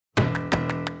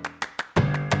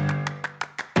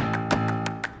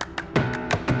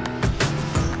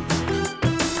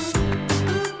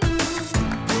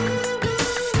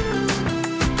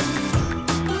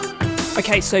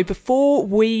Okay, so before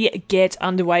we get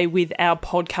underway with our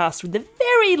podcast with the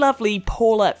very lovely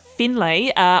Paula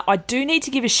Finlay, I do need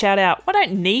to give a shout out. I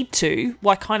don't need to,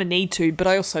 well, I kind of need to, but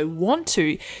I also want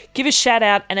to give a shout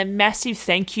out and a massive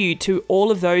thank you to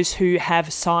all of those who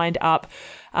have signed up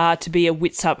to be a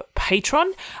WITSUP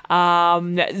patron.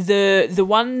 The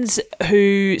ones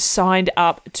who signed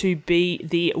up to be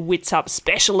the WITSUP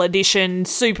special edition,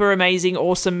 super amazing,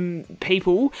 awesome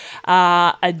people,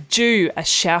 are due a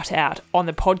shout out on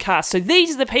the podcast. So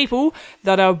these are the people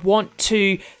that I want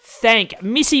to thank: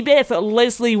 Missy Beth,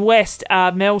 Leslie West,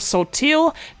 Mel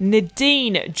Saltil,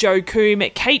 Nadine, Joe Coombe,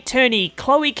 Kate Turney,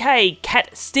 Chloe Kay,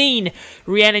 Kat Steen,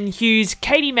 Rhiannon Hughes,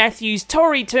 Katie Matthews,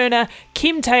 Tori Turner,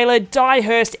 Kim Taylor, Di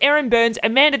Hurst, Erin Burns,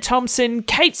 Amanda Thompson,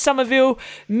 Kate Somerville,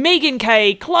 Megan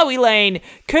Kay, Chloe Lane,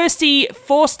 Kirsty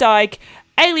Forstyke,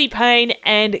 Ailey Payne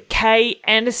and Kay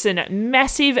Anderson.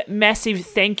 Massive, massive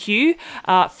thank you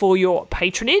for your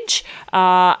patronage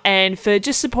and for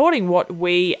just supporting what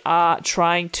we are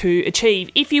trying to achieve.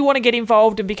 If you want to get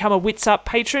involved and become a WITSUP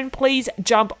patron, please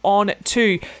jump on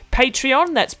to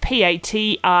Patreon. That's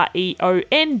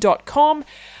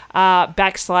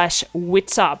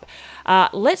patreon.com/WITSUP.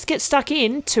 Let's get stuck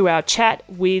into our chat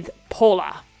with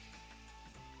Paula.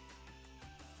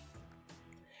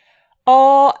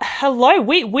 Oh, hello.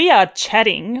 We are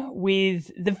chatting with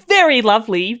the very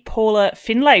lovely Paula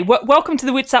Finlay. Welcome to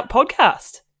the WITSUP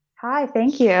podcast. Hi,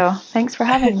 thank you. Thanks for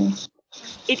having me.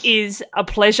 It is a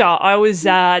pleasure. I was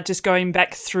just going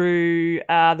back through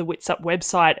the WITSUP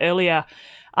website earlier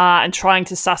and trying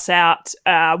to suss out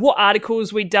what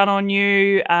articles we'd done on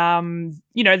you,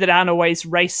 that aren't always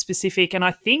race specific. And I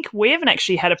think we haven't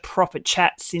actually had a proper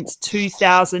chat since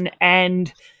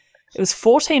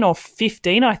 2014 or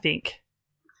 15, I think.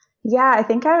 Yeah, I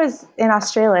think I was in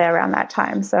Australia around that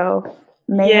time, so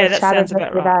maybe I chatted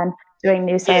with you then, doing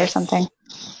Noosa or something.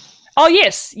 Oh,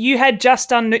 yes, you had just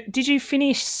done. Did you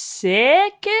finish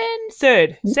third?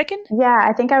 Second? Yeah,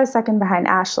 I think I was second behind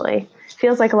Ashley.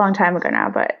 Feels like a long time ago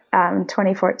now, but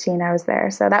 2014 I was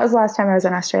there. So that was the last time I was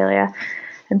in Australia,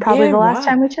 and probably the last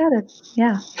time we chatted.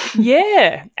 Yeah.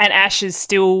 Yeah, and Ash is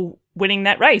still winning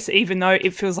that race, even though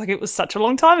it feels like it was such a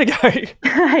long time ago.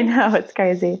 I know, it's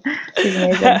crazy. She's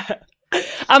amazing.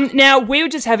 Now, we were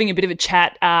just having a bit of a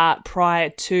chat prior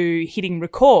to hitting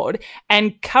record,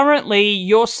 and currently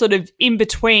you're sort of in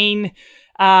between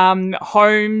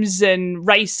homes and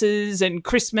races and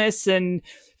Christmas, and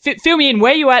fill me in,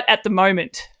 where you at the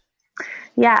moment?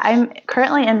 Yeah, I'm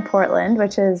currently in Portland,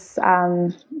 which is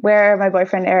where my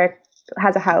boyfriend Eric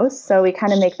has a house, so we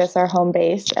kind of make this our home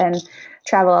base and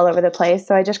travel all over the place.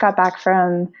 So I just got back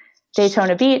from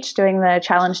Daytona Beach doing the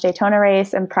Challenge Daytona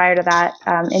race, and prior to that,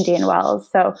 Indian Wells.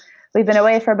 So we've been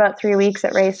away for about 3 weeks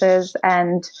at races,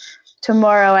 and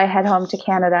tomorrow I head home to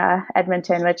Canada,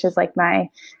 Edmonton, which is like my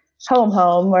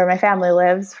home where my family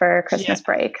lives for Christmas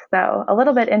break. So a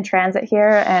little bit in transit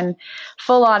here and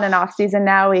full on and off season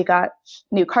now. We got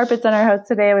new carpets in our house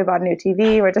today. We bought a new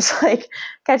TV. We're just like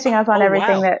catching up on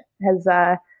everything that has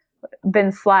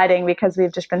been sliding because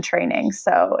we've just been training.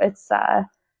 So it's,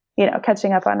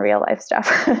 catching up on real life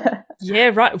stuff.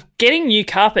 Yeah, right. Getting new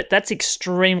carpet, that's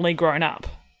extremely grown up.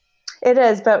 It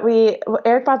is, but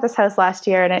Eric bought this house last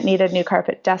year and it needed new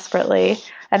carpet desperately.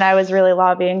 And I was really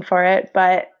lobbying for it.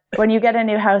 But when you get a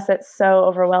new house, it's so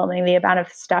overwhelming, the amount of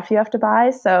stuff you have to buy.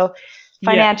 So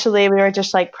financially, we were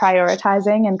just like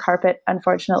prioritizing, and carpet,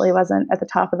 unfortunately, wasn't at the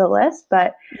top of the list.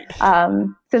 But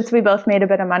since we both made a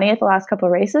bit of money at the last couple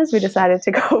of races, we decided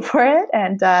to go for it,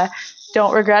 and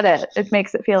don't regret it. It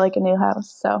makes it feel like a new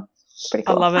house. So it's pretty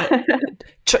cool. I love it.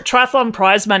 Triathlon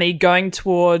prize money going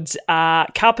towards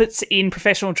carpets in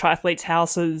professional triathletes'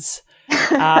 houses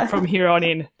from here on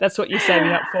in. That's what you're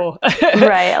saving up for.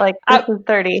 Right. Like this is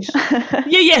 30.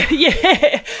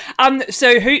 Yeah.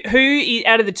 So who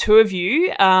out of the two of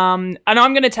you, and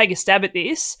I'm going to take a stab at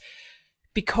this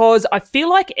because I feel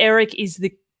like Eric is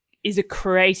a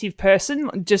creative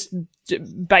person, just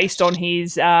based on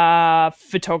his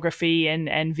photography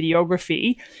and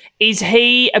videography. Is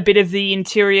he a bit of the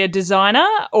interior designer,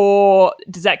 or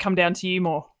does that come down to you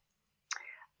more?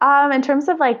 In terms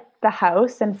of like the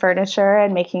house and furniture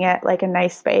and making it like a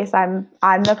nice space, I'm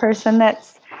the person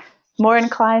that's more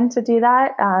inclined to do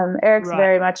that. Eric's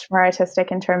very much more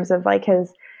artistic in terms of like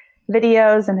his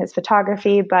videos and his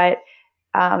photography, but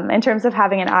in terms of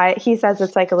having an eye, he says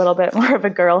it's like a little bit more of a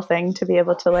girl thing to be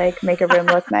able to like make a room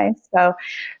look nice. So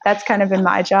that's kind of been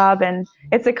my job, and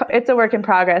it's a work in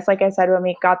progress. Like I said, when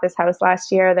we got this house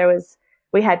last year,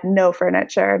 we had no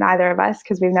furniture, neither of us,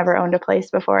 because we've never owned a place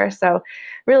before. So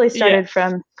really started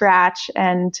from scratch,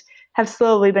 and have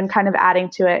slowly been kind of adding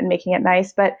to it and making it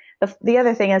nice. But the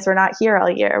other thing is we're not here all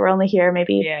year. We're only here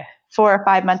maybe 4 or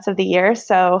 5 months of the year.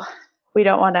 So we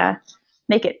don't want to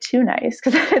make it too nice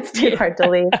because it's too hard to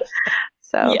leave.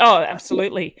 So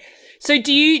absolutely. So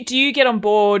do you get on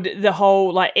board the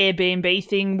whole like Airbnb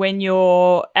thing when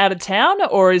you're out of town,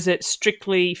 or is it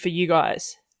strictly for you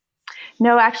guys?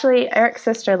 No, actually, Eric's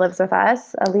sister lives with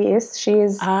us, Elise. She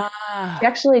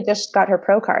actually just got her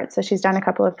pro card, so she's done a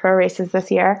couple of pro races this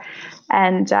year,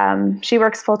 and she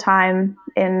works full time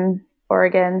in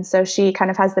Oregon. So she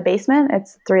kind of has the basement.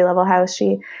 It's a 3-level house.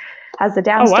 She has the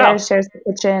downstairs, shares the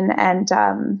kitchen, and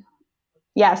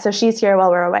so she's here while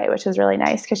we're away, which is really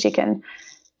nice because she can,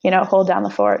 hold down the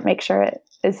fort, make sure it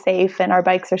is safe and our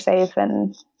bikes are safe.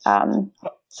 And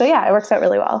it works out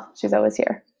really well. She's always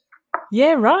here.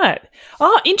 Yeah, right.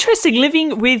 Oh, interesting.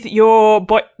 Living with your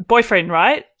boyfriend,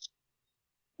 right?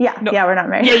 Yeah, we're not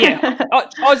married. Yeah. I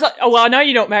was like, I know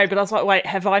you're not married, but I was like, wait,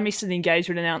 have I missed an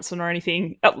engagement announcement or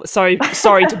anything? Oh, sorry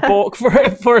to balk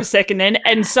for a second then.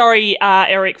 And sorry,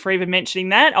 Eric, for even mentioning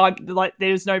that.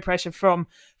 There's no pressure from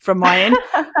my end.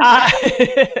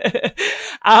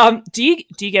 Do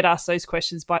you get asked those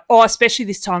questions especially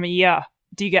this time of year,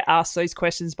 do you get asked those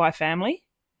questions by family?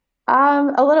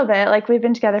 A little bit. Like, we've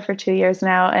been together for 2 years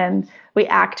now, and we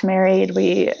act married.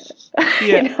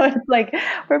 It's like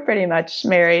we're pretty much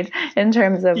married in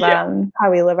terms of how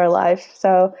we live our life.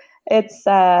 So it's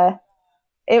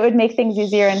it would make things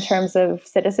easier in terms of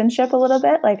citizenship a little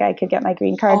bit. Like, I could get my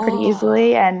green card pretty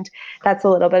easily, and that's a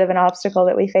little bit of an obstacle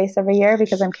that we face every year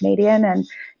because I'm Canadian and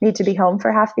need to be home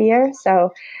for half the year.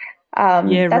 So that's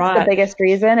the biggest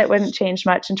reason. It wouldn't change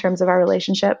much in terms of our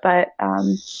relationship, but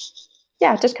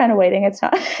just kind of waiting. It's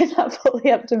not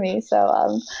fully up to me.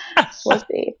 So we'll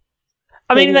see.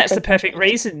 I mean, that's the perfect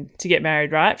reason to get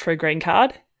married, right? For a green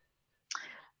card?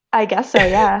 I guess so,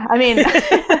 yeah. I mean,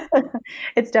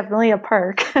 it's definitely a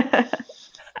perk.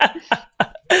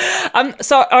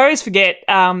 So I always forget,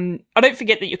 I don't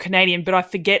forget that you're Canadian, but I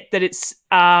forget that it's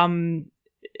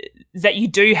that you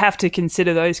do have to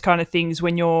consider those kind of things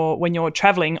when you're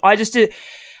traveling.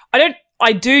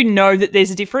 I do know that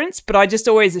there's a difference, but I just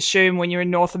always assume when you're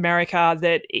in North America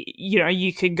that,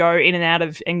 you can go in and out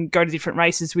of and go to different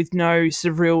races with no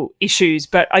sort of real issues.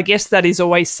 But I guess that is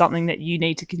always something that you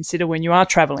need to consider when you are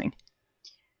traveling.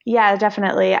 Yeah,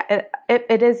 definitely.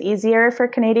 It is easier for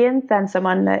Canadians than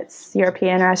someone that's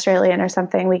European or Australian or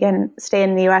something. We can stay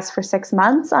in the US for 6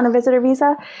 months on a visitor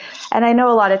visa. And I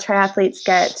know a lot of triathletes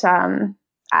get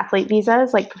athlete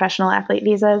visas, like professional athlete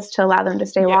visas, to allow them to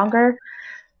stay longer.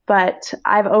 But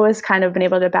I've always kind of been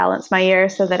able to balance my year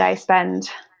so that I spend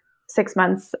 6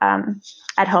 months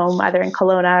at home, either in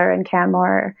Kelowna or in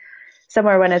Canmore, or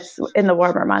somewhere when it's in the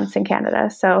warmer months in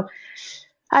Canada. So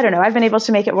I don't know. I've been able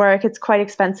to make it work. It's quite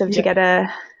expensive to get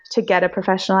a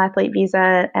professional athlete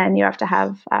visa, and you have to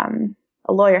have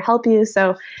a lawyer help you.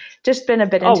 So just been a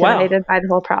bit intimidated by the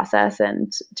whole process,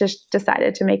 and just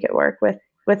decided to make it work with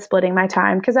splitting my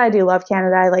time, because I do love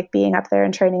Canada. I like being up there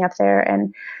and training up there,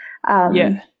 and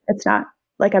it's not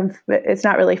like it's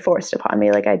not really forced upon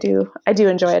me. Like, I do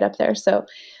enjoy it up there. So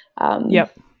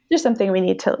just something we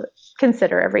need to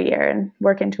consider every year and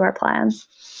work into our plans.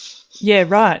 Yeah,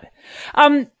 right.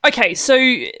 Okay, so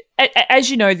as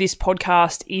you know, this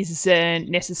podcast isn't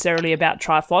necessarily about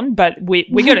triathlon, but we're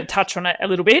going to touch on it a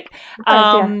little bit.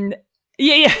 And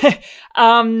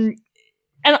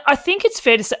I think it's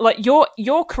fair to say, like,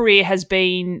 your career has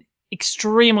been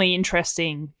extremely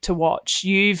interesting to watch.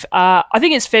 I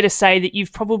think it's fair to say that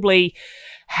you've probably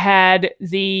had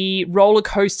the roller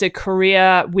coaster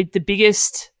career with the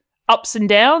biggest ups and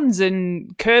downs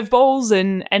and curveballs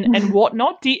and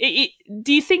whatnot. Do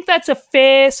you think that's a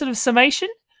fair sort of summation?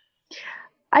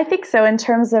 I think so, in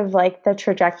terms of like the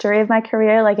trajectory of my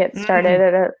career. Like, it started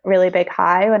at a really big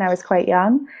high when I was quite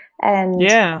young, and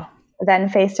then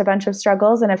faced a bunch of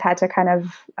struggles, and have had to kind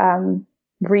of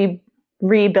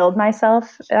rebuild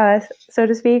myself, so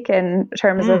to speak, in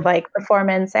terms of like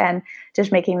performance and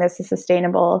just making this a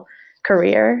sustainable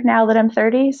career now that I'm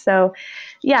 30. So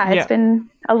it's been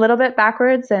a little bit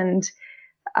backwards, and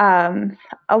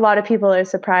a lot of people are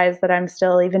surprised that I'm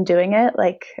still even doing it.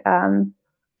 Like,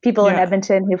 people in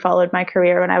Edmonton who followed my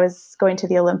career when I was going to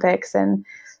the Olympics and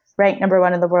ranked number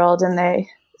 1 in the world, and they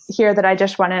hear that I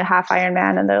just won a half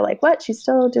Ironman, and they're like, "What? She's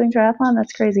still doing triathlon?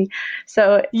 That's crazy."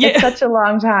 So it's such a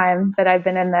long time that I've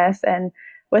been in this, and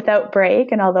without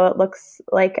break. And although it looks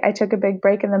like I took a big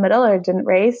break in the middle or didn't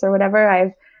race or whatever,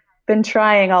 I've been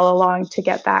trying all along to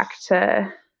get back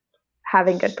to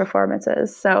having good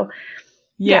performances. So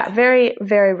very,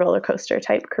 very roller coaster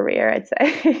type career, I'd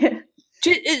say.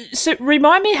 So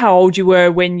remind me how old you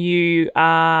were when you,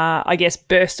 I guess,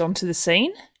 burst onto the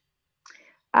scene.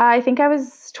 I think I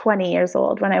was 20 years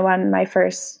old when I won my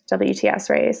first WTS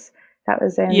race. That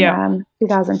was in Yeah.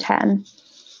 2010.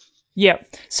 Yeah.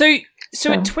 So at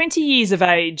So 20 years of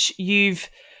age, you've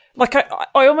like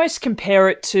I almost compare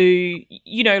it to,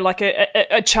 like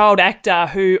a child actor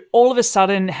who all of a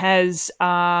sudden has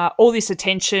all this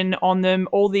attention on them,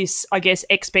 all this, I guess,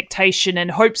 expectation and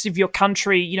hopes of your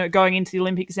country, going into the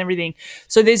Olympics and everything.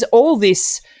 So there's all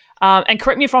this, and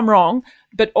correct me if I'm wrong,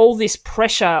 but all this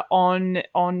pressure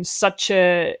on such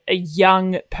a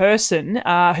young person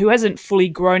who hasn't fully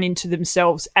grown into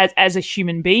themselves as a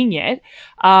human being yet.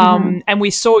 And we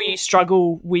saw you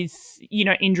struggle with,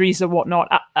 injuries or whatnot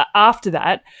after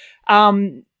that.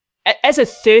 As a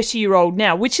 30-year-old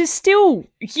now, which is still,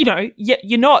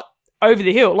 you're not over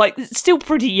the hill, like it's still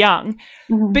pretty young.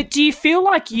 mhm. But do you feel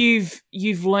like you've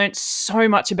learnt so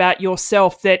much about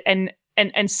yourself that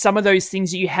and some of those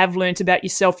things that you have learnt about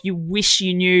yourself, you wish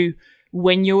you knew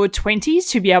when you were 20s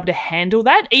to be able to handle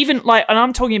that? Even like, and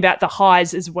I'm talking about the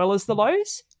highs as well as the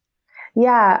lows.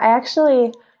 Yeah, I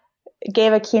actually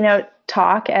gave a keynote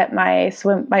talk at my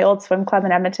old swim club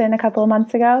in Edmonton a couple of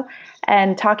months ago,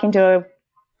 and talking to a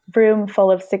room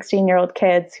full of 16-year-old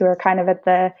kids who are kind of at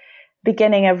the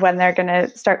beginning of when they're going to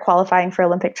start qualifying for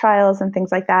Olympic trials and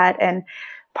things like that. And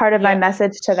part of my Yeah.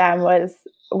 message to them was,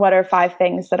 what are 5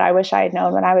 things that I wish I had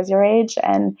known when I was your age?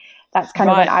 And that's kind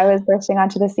of when Right. I was bursting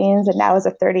onto the scenes. And now as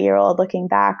a 30-year-old looking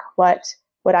back, what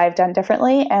would I have done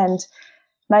differently? And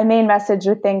my main message,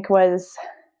 I think, was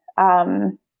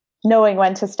knowing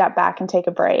when to step back and take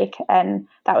a break. And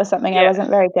that was something I Yeah. wasn't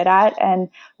very good at. And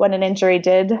when an injury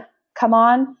did come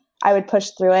on, I would push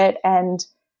through it, and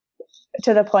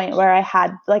to the point where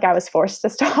I was forced to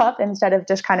stop instead of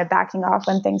just kind of backing off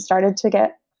when things started to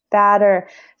get bad or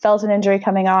felt an injury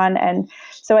coming on. And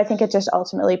so I think it just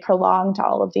ultimately prolonged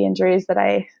all of the injuries that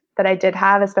I did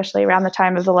have, especially around the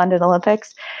time of the London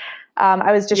Olympics.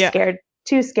 I was just Yeah.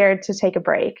 too scared to take a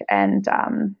break, and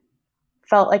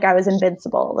felt like I was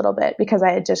invincible a little bit because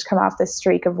I had just come off this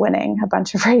streak of winning a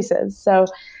bunch of races. So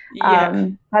Yeah.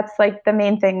 that's like the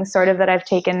main thing sort of that I've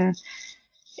taken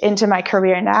into my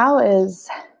career now is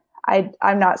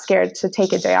I'm not scared to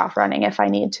take a day off running if I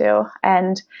need to.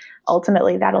 And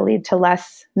ultimately that'll lead to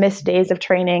less missed days of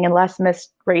training and less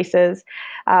missed races.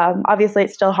 Obviously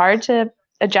it's still hard to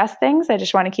adjust things. I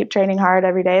just want to keep training hard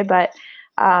every day, but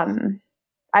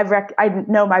I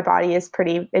know my body is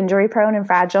pretty injury prone and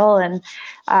fragile, and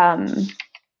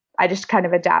I just kind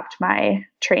of adapt my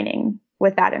training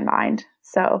with that in mind.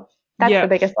 So that's the Yeah.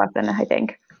 biggest lesson, I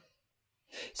think.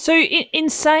 So in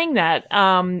saying that,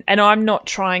 and I'm not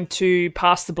trying to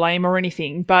pass the blame or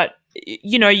anything, but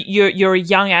you're a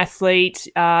young athlete.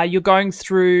 You're going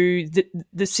through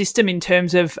the system in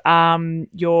terms of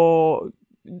your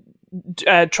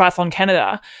Triathlon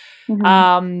Canada.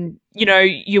 Mm-hmm.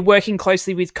 You're working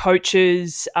closely with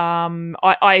coaches.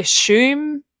 I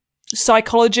assume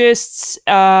psychologists.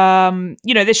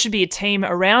 There should be a team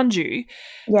around you.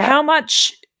 Yeah. How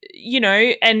much,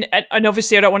 and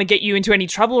obviously I don't want to get you into any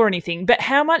trouble or anything, but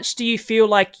how much do you feel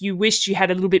like you wished you had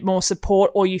a little bit more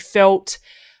support, or you felt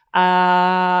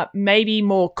maybe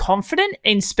more confident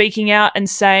in speaking out and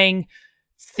saying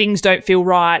things don't feel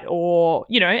right, or,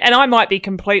 and I might be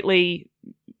completely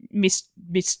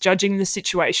misjudging the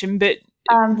situation, but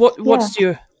Yeah. what's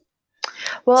your,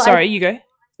 Well, sorry, you go.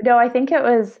 no, I think it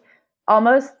was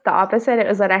almost the opposite. It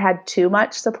was that I had too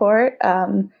much support,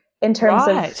 in terms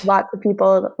of Right. lots of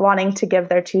people wanting to give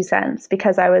their 2 cents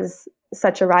because I was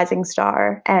such a rising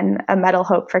star and a medal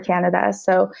hope for Canada.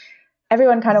 So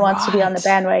everyone kind of wants to be on the Right.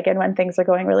 bandwagon when things are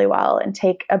going really well and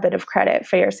take a bit of credit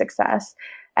for your success.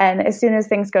 And as soon as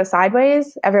things go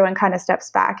sideways, everyone kind of steps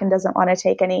back and doesn't want to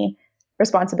take any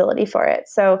responsibility for it.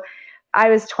 So I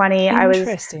was 20. I was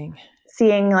Interesting.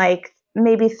 seeing like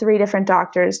maybe 3 different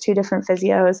doctors, 2 different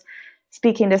physios,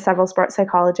 speaking to several sports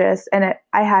psychologists. And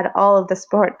I had all of the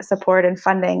sport support and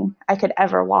funding I could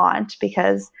ever want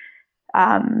because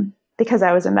I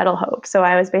was a medal hope. So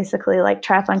I was basically like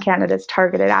Triathlon Canada's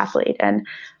targeted athlete, and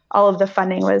all of the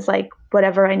funding was like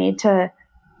whatever I need to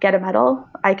get a medal,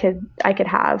 I could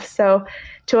have. So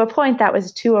to a point that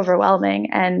was too overwhelming,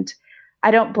 and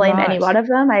I don't blame any Right. one of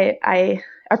them. I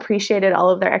appreciated all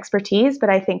of their expertise, but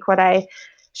I think what I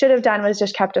should have done was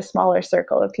just kept a smaller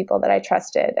circle of people that I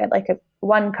trusted, and like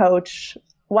one coach,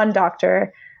 one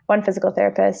doctor, one physical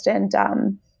therapist, and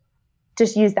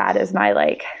just use that as my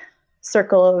like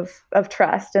circle of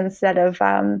trust instead of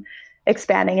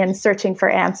expanding and searching for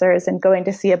answers and going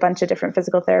to see a bunch of different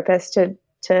physical therapists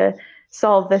to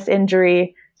solve this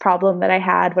injury problem that I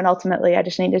had, when ultimately I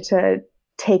just needed to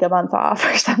take a month off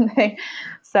or something.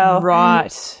 So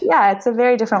right. yeah, it's a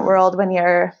very different world when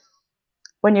you're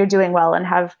doing well and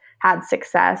have had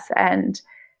success, and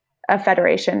a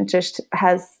federation just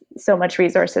has so much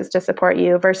resources to support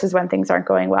you versus when things aren't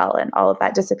going well and all of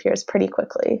that disappears pretty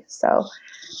quickly. So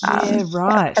yeah,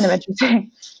 right. Kind of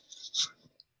interesting.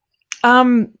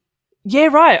 Yeah,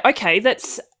 right. Okay,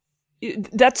 that's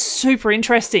super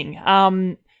interesting.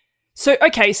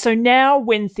 So now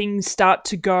when things start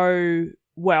to go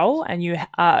well, and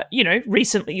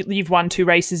recently you've won 2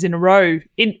 races in a row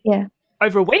in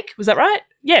over a week, was that right?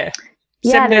 Yeah.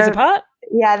 7 days apart?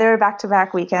 Yeah, they were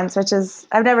back-to-back weekends, which is,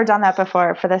 I've never done that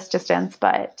before for this distance,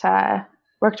 but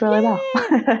worked really well.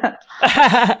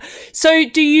 So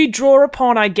do you draw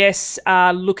upon, I guess,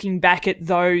 looking back at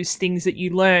those things that you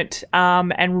learnt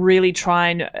and really try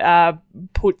and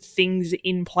put things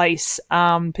in place,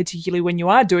 particularly when you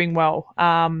are doing well?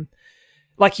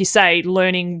 Like you say,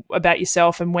 learning about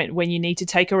yourself and when you need to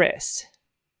take a rest.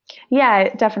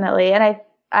 Yeah, definitely. And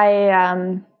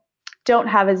I don't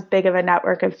have as big of a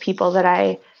network of people that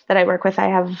I work with. I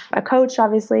have a coach,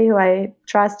 obviously, who I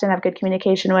trust and have good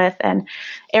communication with. And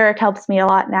Eric helps me a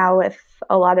lot now with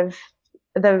a lot of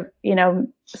the,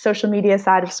 social media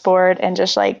side of sport and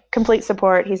just like complete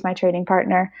support. He's my training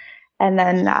partner. And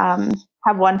then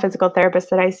have one physical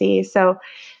therapist that I see. So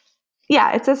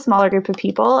yeah, it's a smaller group of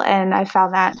people, and I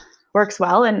found that works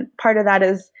well. And part of that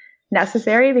is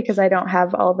necessary because I don't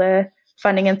have all the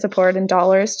funding and support and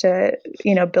dollars to,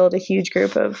 build a huge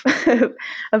group of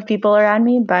of people around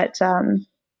me. But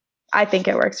I think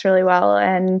it works really well.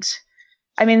 And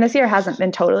I mean, this year hasn't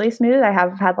been totally smooth. I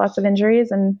have had lots of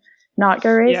injuries and not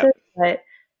good races, but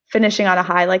finishing on a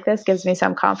high like this gives me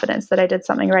some confidence that I did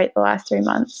something right the last 3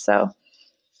 months. So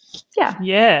yeah.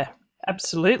 Yeah,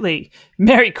 absolutely.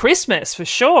 Merry Christmas for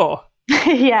sure.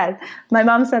 Yeah, my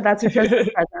mom said that's her Christmas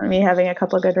present, me having a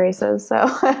couple of good races. So,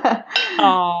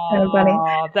 oh, kind of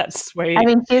funny. That's sweet. I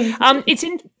mean, it's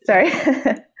in. Sorry.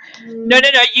 No,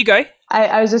 you go.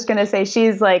 I was just gonna say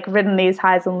she's like ridden these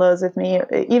highs and lows with me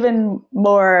even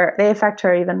more. They affect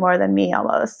her even more than me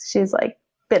almost. She's like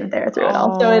been there through it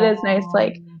all. So it is nice,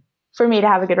 like for me to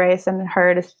have a good race and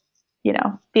her to,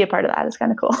 be a part of that is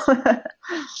kind of cool.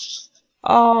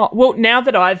 Oh, well, now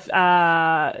that I've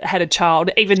had a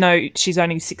child, even though she's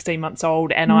only 16 months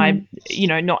old and I'm,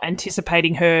 not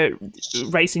anticipating her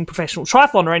racing professional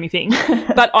triathlon or anything,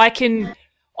 but I can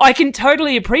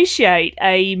totally appreciate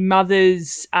a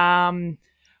mother's,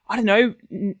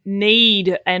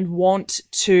 need and want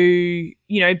to,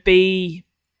 be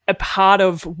a part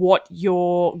of what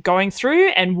you're going through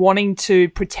and wanting to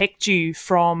protect you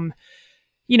from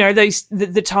those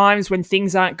the times when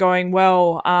things aren't going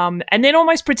well, and then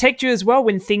almost protect you as well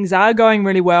when things are going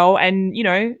really well. And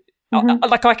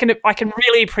like I can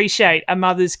really appreciate a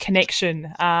mother's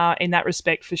connection in that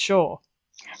respect for sure.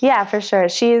 Yeah, for sure.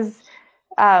 She's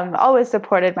always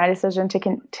supported my decision to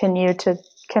continue to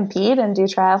compete and do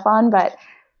triathlon, but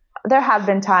there have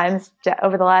been times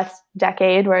over the last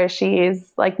decade where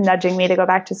she's like nudging me to go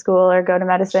back to school or go to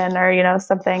medicine or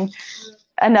something.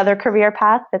 Another career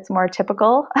path that's more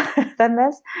typical than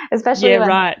this, especially when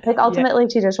like ultimately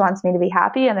she just wants me to be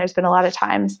happy. And there's been a lot of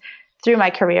times through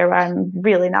my career where I'm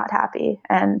really not happy,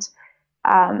 and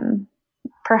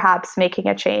perhaps making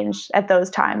a change at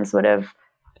those times would have,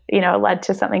 led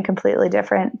to something completely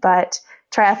different. But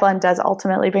triathlon does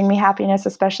ultimately bring me happiness,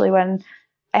 especially when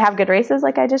I have good races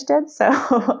like I just did. So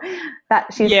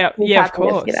that she's happy of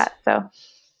course. to see that. So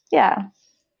yeah.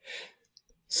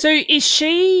 So is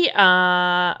she,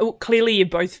 clearly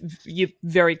you're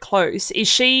very close. Is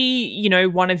she,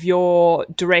 one of your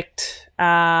direct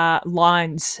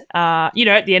lines, at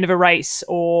the end of a race,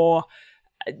 or,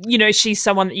 she's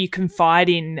someone that you confide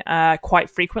in quite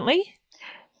frequently?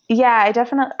 Yeah,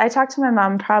 I talk to my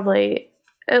mom probably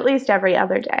at least every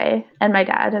other day, and my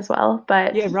dad as well,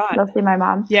 but mostly my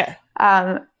mom. Yeah.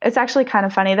 It's actually kind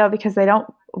of funny though, because they don't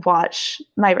watch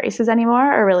my races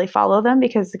anymore or really follow them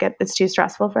because it's too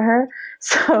stressful for her.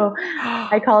 So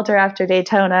I called her after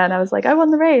Daytona and I was like, I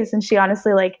won the race. And she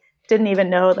honestly didn't even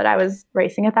know that I was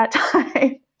racing at that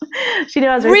time. She knew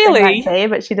I was racing that day,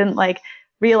 but she didn't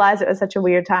realize it was such a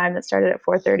weird time that started at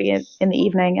 4:30 in the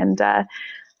evening. And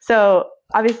so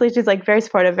obviously she's very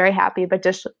supportive, very happy, but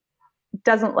just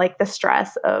doesn't like the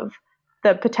stress of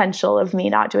the potential of me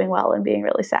not doing well and being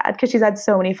really sad, because she's had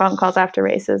so many phone calls after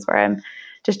races where I'm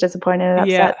just disappointed and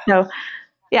upset. So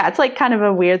yeah, it's kind of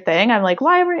a weird thing. I'm like,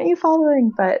 why weren't you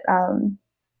following? But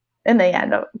in the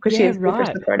end, because she's super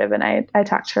supportive and I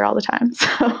talk to her all the time.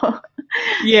 So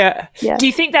yeah. Do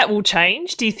you think that will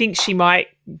change? Do you think she might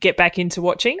get back into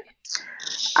watching?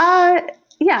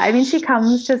 yeah, I mean, she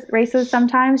comes to races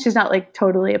sometimes. She's not like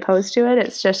totally opposed to it.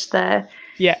 It's just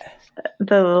Yeah.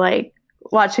 the like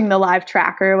watching the live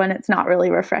tracker when it's not really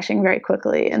refreshing very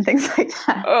quickly and things like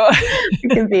that.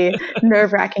 It can be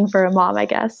nerve wracking for a mom, I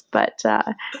guess. But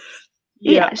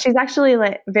yeah, she's actually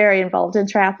like very involved in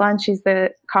triathlon. She's the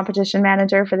competition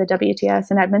manager for the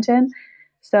WTS in Edmonton.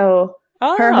 So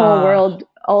her whole world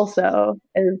also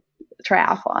is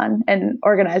triathlon and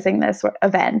organizing this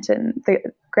event and the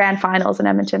grand finals in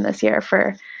Edmonton this year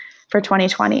for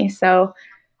 2020. So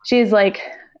she's like,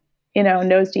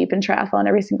 nose deep in triathlon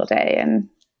every single day and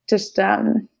just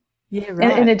in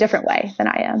a different way than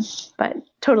I am, but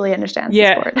totally understands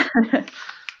the sport.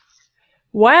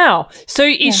 Wow. So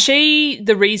is she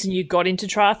the reason you got into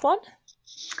triathlon?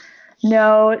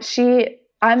 No,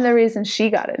 I'm the reason she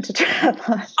got into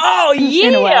triathlon. Oh, yeah.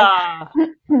 In a way.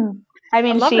 I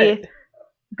mean, she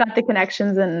got the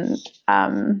connections and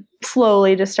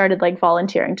slowly just started like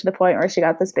volunteering to the point where she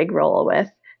got this big role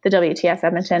with the WTS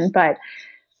Edmonton. But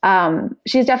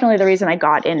she's definitely the reason I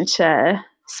got into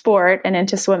sport and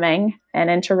into swimming and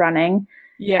into running.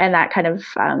 Yeah. And that kind of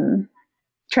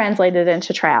translated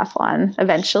into triathlon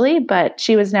eventually, but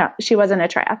she wasn't a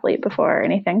triathlete before or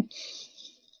anything.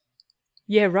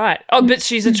 Yeah, right. Oh, but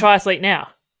she's a triathlete now.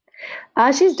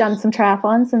 She's done some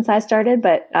triathlons since I started,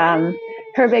 but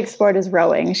her big sport is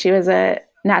rowing. She was a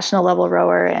national level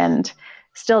rower and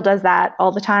still does that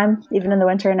all the time, even in the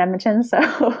winter in Edmonton. So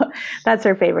that's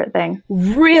her favorite thing.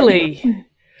 Really?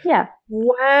 Yeah.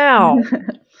 Wow.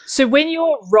 So when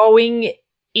you're rowing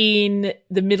in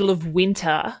the middle of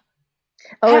winter,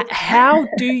 how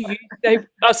do you?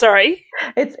 Sorry.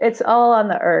 It's all on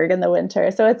the erg in the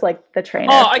winter, so it's like the trainer.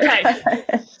 Oh, okay.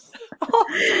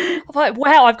 I'm like,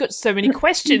 wow, I've got so many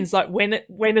questions. Like, when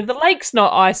are the lakes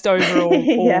not iced over or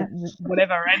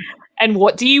whatever? And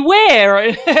what do you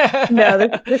wear? No,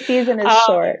 the season is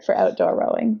short for outdoor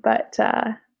rowing, but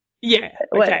when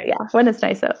it's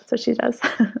nice out, that's what she does.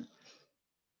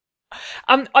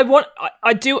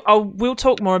 We'll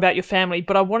talk more about your family,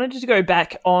 but I wanted to go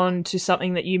back on to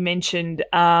something that you mentioned,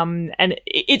 and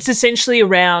it's essentially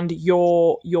around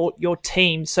your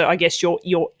team. So I guess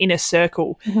your inner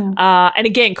circle. Mm-hmm. And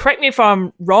again, correct me if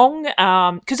I'm wrong,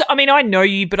 because I mean I know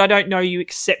you, but I don't know you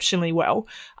exceptionally well.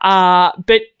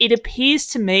 But it appears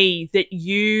to me that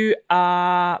you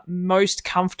are most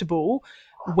comfortable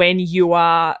when you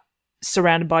are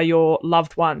surrounded by your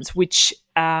loved ones, which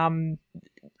I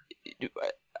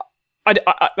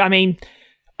mean,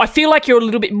 I feel like you're a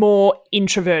little bit more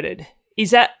introverted. Is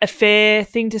that a fair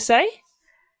thing to say?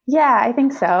 Yeah, I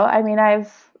think so. I mean,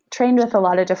 I've trained with a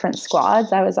lot of different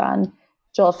squads. I was on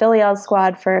Joel Filial's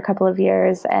squad for a couple of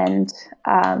years and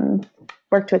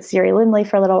worked with Siri Lindley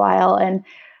for a little while. And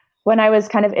when I was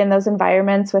kind of in those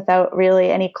environments without really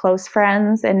any close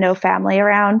friends and no family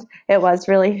around, it was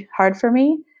really hard for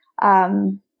me.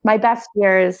 My best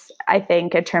years, I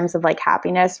think, in terms of like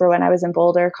happiness were when I was in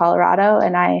Boulder, Colorado,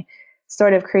 and I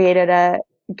sort of created a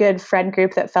good friend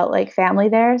group that felt like family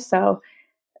there. So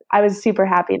I was super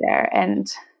happy there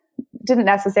and didn't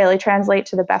necessarily translate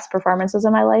to the best performances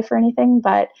of my life or anything.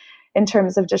 But in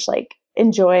terms of just like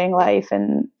enjoying life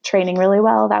and training really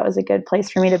well, that was a good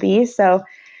place for me to be. So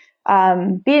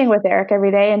being with Eric every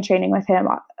day and training with him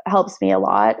helps me a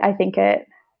lot. I think it,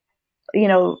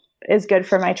 is good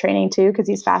for my training too, because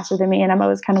he's faster than me and I'm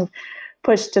always kind of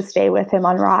pushed to stay with him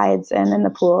on rides and in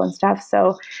the pool and stuff.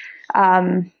 So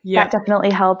that definitely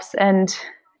helps. And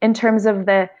in terms of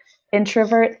the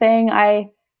introvert thing, I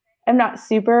am not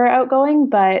super outgoing,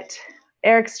 but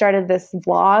Eric started this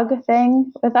vlog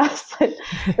thing with us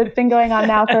that's been going on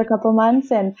now for a couple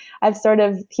months. And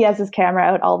he has his camera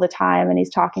out all the time and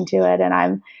he's talking to it. And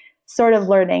I'm sort of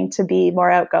learning to be more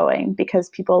outgoing because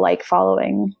people like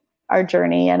following our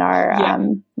journey and our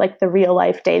like the real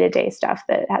life day-to-day stuff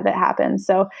that happens.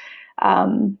 So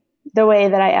the way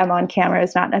that I am on camera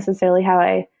is not necessarily how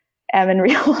I am in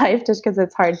real life, just because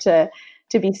it's hard to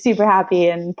be super happy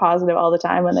and positive all the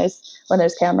time when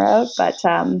there's camera out. But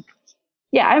I'm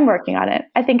working on it.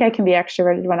 I think I can be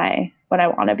extroverted when I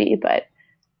want to be, but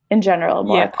in general,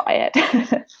 more quiet.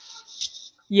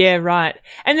 Yeah, right.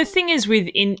 And the thing is with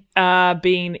being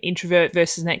an introvert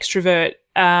versus an extrovert,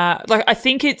 like I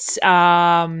think it's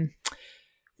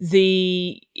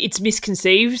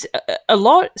misconceived a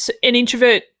lot. So an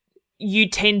introvert, you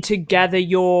tend to gather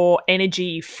your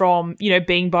energy from,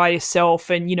 being by yourself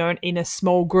and, in a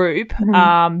small group.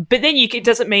 Mm-hmm. But then it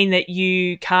doesn't mean that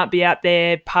you can't be out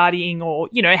there partying or,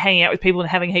 hanging out with people and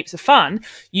having heaps of fun.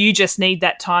 You just need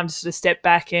that time to sort of step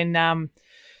back and,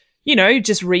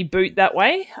 just reboot that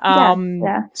way.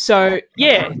 So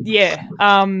yeah.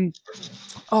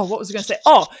 Oh, what was I going to say?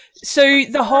 Oh, so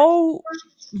the whole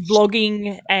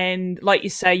vlogging and, like you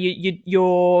say,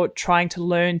 you're trying to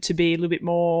learn to be a little bit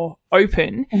more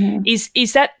open. Mhm.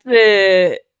 Is that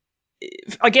the,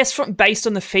 I guess, from based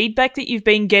on the feedback that you've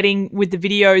been getting with the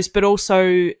videos, but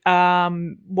also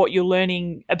what you're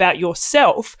learning about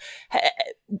yourself?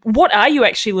 What are you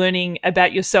actually learning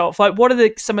about yourself? Like, what are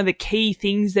some of the key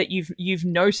things that you've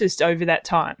noticed over that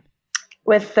time?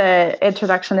 With the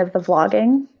introduction of the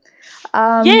vlogging,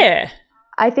 Yeah.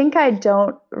 I think I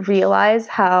don't realize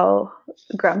how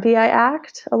grumpy I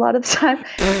act a lot of the time.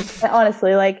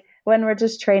 Honestly, like when we're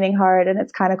just training hard and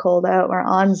it's kind of cold out, we're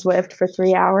on Zwift for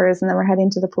 3 hours and then we're heading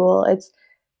to the pool.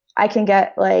 I can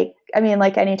get like any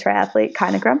triathlete,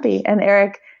 kind of grumpy. And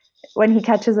Eric, when he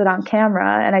catches it on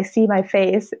camera and I see my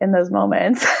face in those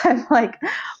moments, I'm like,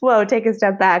 whoa, take a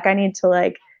step back. I need to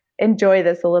like enjoy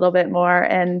this a little bit more,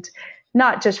 and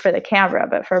not just for the camera,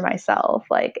 but for myself.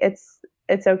 Like it's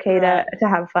okay to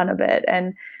have fun a bit.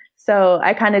 And so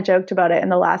I kind of joked about it in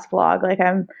the last vlog. Like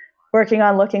I'm working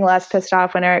on looking less pissed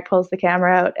off when Eric pulls the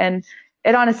camera out. And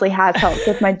it honestly has helped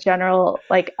with my general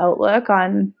like outlook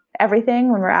on everything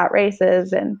when we're at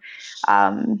races. And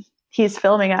he's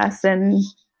filming us, and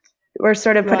we're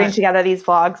sort of putting together these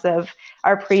vlogs of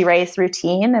our pre-race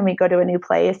routine, and we go to a new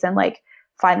place and like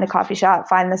find the coffee shop,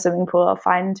 find the swimming pool,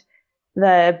 find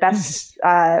the best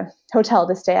hotel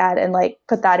to stay at, and like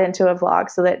put that into a vlog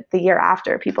so that the year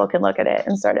after people can look at it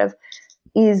and sort of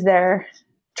ease their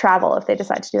travel if they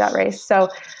decide to do that race. So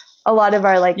a lot of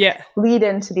our lead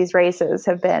into these races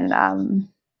have been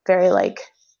very like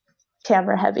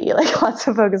camera heavy, like lots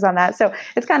of focus on that. So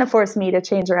it's kind of forced me to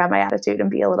change around my attitude and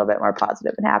be a little bit more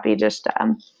positive and happy, just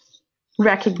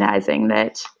recognizing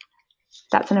that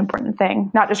that's an important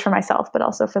thing, not just for myself, but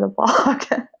also for the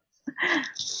vlog.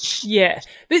 Yeah,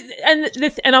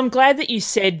 and I'm glad that you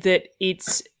said that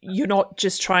you're not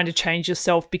just trying to change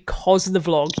yourself because of the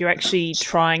vlog. You're actually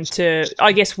trying to,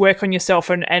 I guess, work on yourself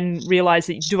and realize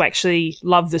that you do actually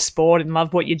love the sport and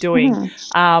love what you're doing,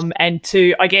 and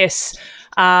to, I guess,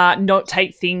 not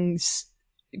take things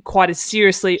quite as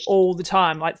seriously all the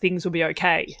time. Like things will be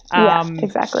okay. Yeah,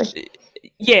 exactly.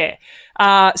 Yeah.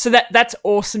 So that's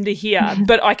awesome to hear.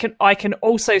 But I can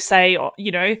also say,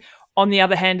 you know, on the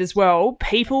other hand as well,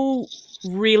 people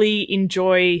really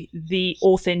enjoy the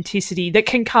authenticity that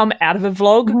can come out of a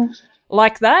vlog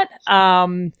like that.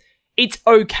 It's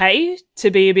okay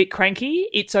to be a bit cranky.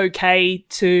 It's okay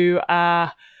to,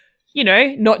 you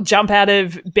know, not jump out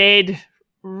of bed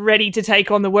ready to take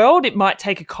on the world. It might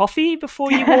take a coffee before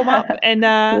you warm up and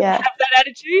have that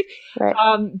attitude. Right.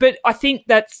 But I think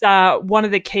that's one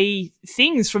of the key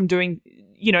things from doing,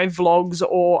 you know, vlogs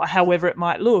or however it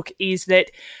might look, is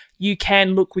that you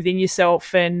can look within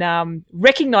yourself and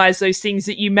recognize those things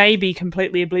that you may be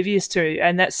completely oblivious to.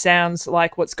 And that sounds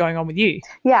like what's going on with you.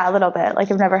 Yeah, a little bit. Like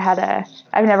I've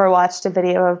never watched a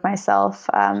video of myself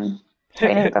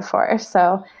training before.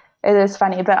 So it is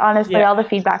funny, but honestly, all the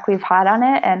feedback we've had on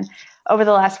it, and over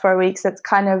the last 4 weeks, it's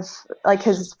kind of like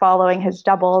his following has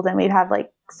doubled, and we'd have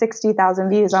like 60,000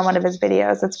 views on one of his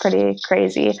videos. It's pretty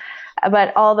crazy.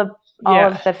 But all of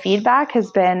the feedback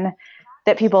has been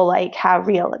that people like how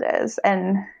real it is.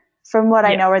 And from what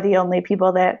I know, we're the only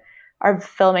people that are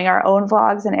filming our own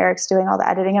vlogs, and Eric's doing all the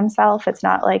editing himself. It's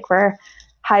not like we're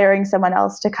hiring someone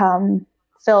else to come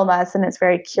film us, and it's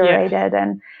very curated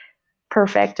and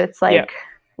perfect. It's like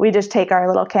we just take our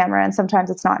little camera, and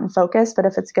sometimes it's not in focus, but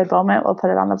if it's a good moment, we'll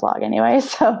put it on the vlog anyway.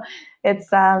 So it's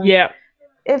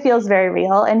it feels very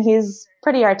real, and he's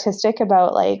pretty artistic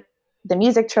about like the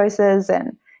music choices,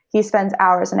 and he spends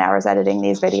hours and hours editing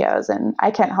these videos, and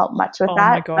I can't help much with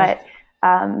that. But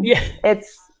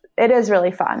it is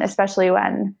really fun, especially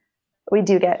when we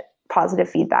do get positive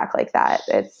feedback like that.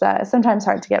 It's sometimes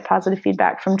hard to get positive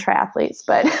feedback from triathletes,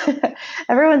 but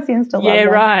everyone seems to love them.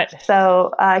 Right.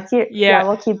 So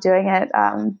we'll keep doing it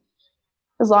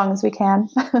as long as we can.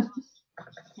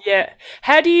 Yeah.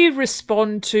 How do you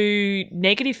respond to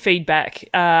negative feedback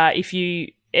if you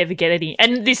ever get any?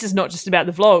 And this is not just about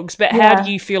the vlogs, but how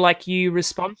do you feel like you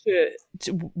respond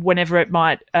to whenever it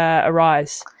might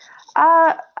arise?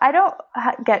 I don't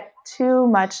get too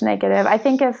much negative. I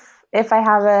think if I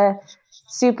have a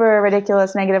super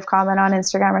ridiculous negative comment on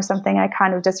Instagram or something, I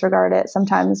kind of disregard it,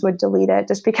 sometimes would delete it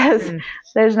just because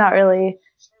there's not really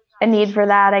a need for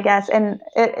that, I guess. And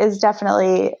it is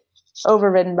definitely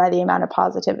overridden by the amount of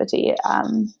positivity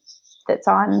that's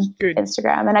on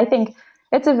Instagram. And I think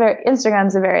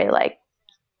Instagram's a very like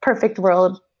perfect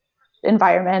world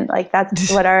environment. Like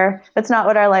that's not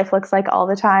what our life looks like all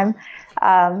the time.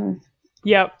 And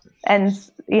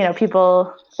you know,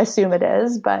 people assume it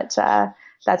is, but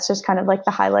that's just kind of like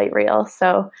the highlight reel.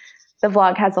 So the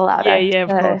vlog has allowed us of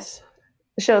to course.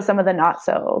 show some of the not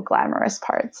so glamorous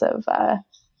parts of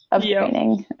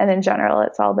training. And in general,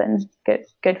 it's all been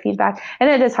good feedback. And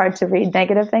it is hard to read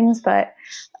negative things, but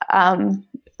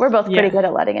we're both pretty good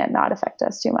at letting it not affect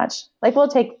us too much. Like we'll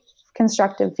take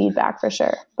constructive feedback for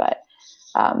sure, but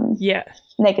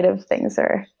negative things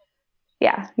are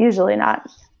usually not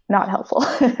helpful.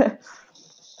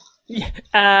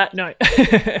 No.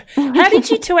 How did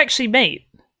you two actually meet?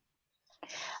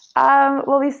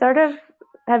 Well, we sort of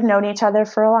have known each other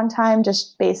for a long time,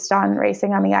 just based on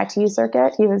racing on the ITU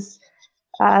circuit. He was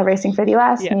racing for the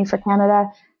US, me for Canada.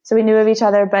 So we knew of each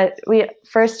other, but we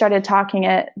first started talking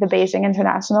at the Beijing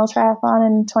International Triathlon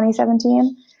in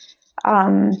 2017.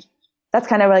 That's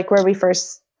kind of like where we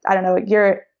first, I don't know,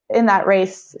 you're in that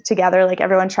race together, like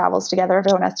everyone travels together,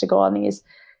 everyone has to go on these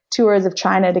tours of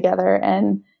China together,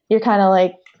 and you're kind of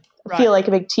like feel like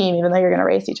a big team, even though you're going to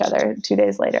race each other 2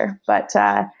 days later. But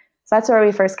so that's where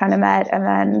we first kind of met. And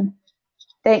then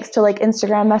thanks to like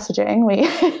Instagram messaging, we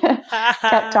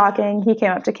kept talking. He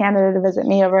came up to Canada to visit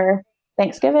me over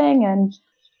Thanksgiving, and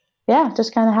it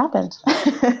just kind of happened.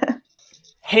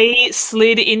 He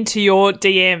slid into your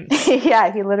DMs.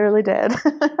 Yeah, he literally did.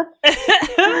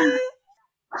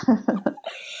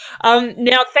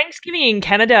 Now, Thanksgiving in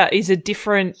Canada is a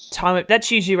different time.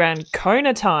 That's usually around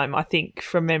Kona time, I think,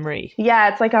 from memory. Yeah,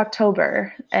 it's like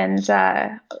October, and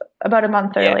about a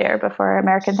month earlier before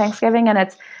American Thanksgiving, and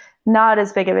it's not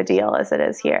as big of a deal as it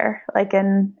is here. Like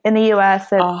in the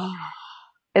US,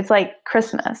 it's like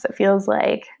Christmas. It feels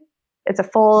like it's a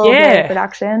full day of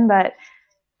production, but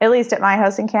at least at my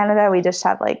house in Canada, we just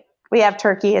have we have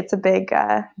turkey. It's a big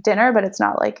dinner, but it's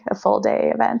not like a full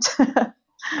day event.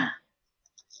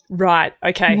 Right.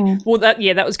 Okay. Mm-hmm. Well, that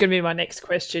was going to be my next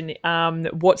question.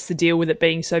 What's the deal with it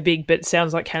being so big? But it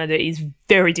sounds like Canada is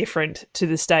very different to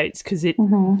the States because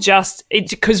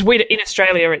because we're in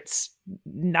Australia, it's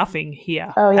nothing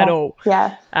here at all.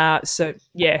 Yeah. So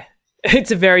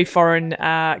it's a very foreign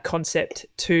concept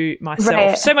to myself.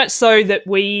 Right. So much so that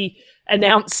we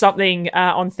announced something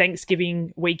on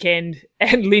Thanksgiving weekend,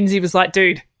 and Lindsay was like,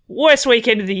 "Dude, worst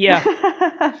weekend of the year."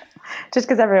 Just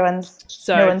because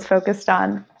no one's focused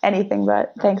on anything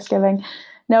but Thanksgiving.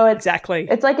 No, it's exactly.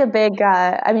 It's like a big.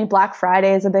 Black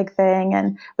Friday is a big thing,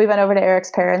 and we went over to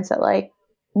Eric's parents at like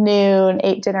noon,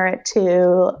 ate dinner at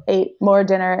 2, ate more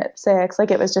dinner at 6.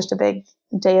 Like it was just a big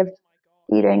day of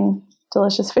eating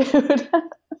delicious food.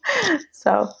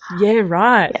 So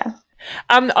right. Yeah.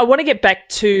 I want to get back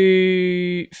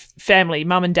to family,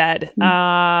 mum and dad.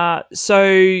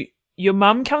 So your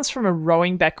mum comes from a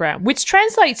rowing background, which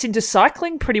translates into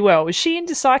cycling pretty well. Is she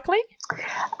into cycling?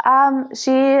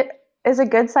 She is a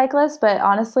good cyclist, but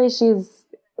honestly, she's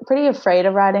pretty afraid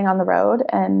of riding on the road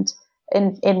and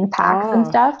in packs and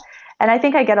stuff. And I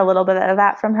think I get a little bit of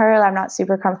that from her. I'm not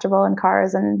super comfortable in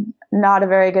cars and not a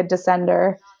very good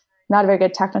descender, not a very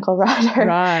good technical rider.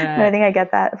 Right. And I think I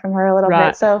get that from her a little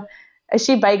bit. So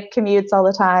she bike commutes all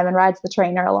the time and rides the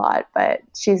trainer a lot, but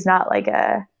she's not like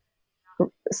a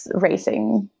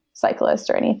racing cyclist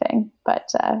or anything. But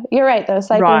you're right, though.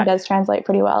 Cycling does translate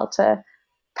pretty well to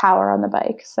power on the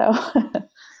bike. So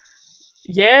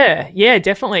yeah,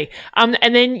 definitely. And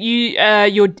then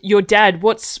your dad,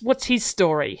 what's his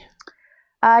story?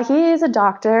 He's a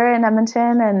doctor in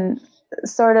Edmonton, and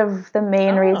sort of the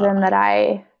main reason that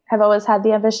I have always had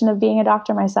the ambition of being a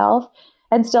doctor myself,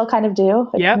 and still kind of do.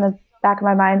 It's in the back of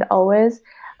my mind always.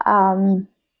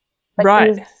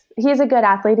 He's a good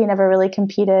athlete. He never really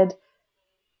competed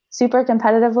super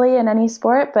competitively in any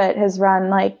sport, but has run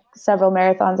like several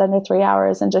marathons under 3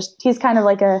 hours, and he's kind of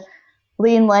like a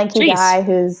lean, lanky guy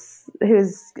who's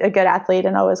a good athlete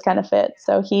and always kind of fit.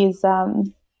 So he's a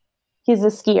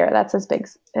skier. That's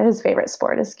his favorite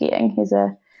sport is skiing. He's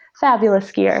a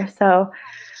fabulous skier. So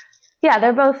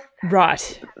they're both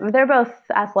They're both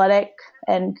athletic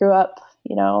and grew up,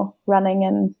 running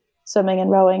and swimming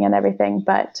and rowing and everything,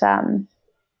 but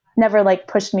never like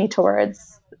pushed me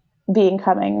towards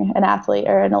becoming an athlete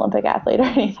or an Olympic athlete or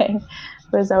anything.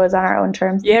 It was always on our own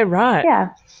terms. Yeah, right. Yeah.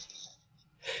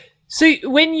 So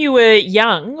when you were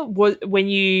young, when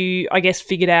you, I guess,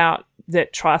 figured out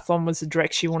that triathlon was the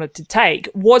direction you wanted to take,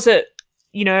 was it,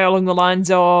 along the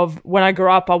lines of, when I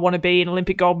grow up, I want to be an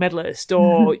Olympic gold medalist,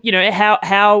 or,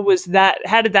 how was that?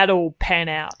 How did that all pan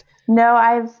out? No,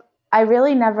 I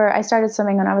really never, I started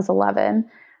swimming when I was 11.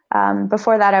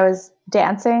 Before that, I was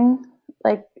dancing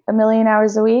like a million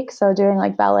hours a week. So doing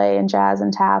like ballet and jazz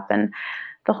and tap and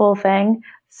the whole thing.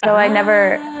 So I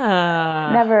never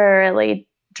really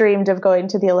dreamed of going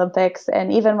to the Olympics.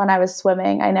 And even when I was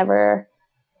swimming,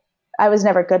 I was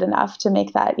never good enough to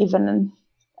make that even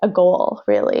a goal,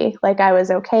 really. Like I was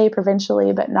okay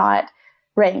provincially, but not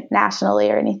ranked nationally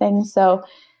or anything. So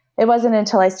it wasn't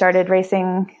until I started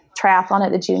racing triathlon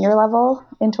at the junior level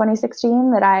in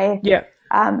 2016 that I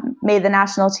made the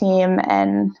national team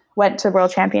and went to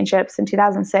world championships in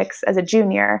 2006 as a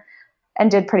junior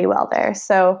and did pretty well there.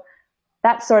 So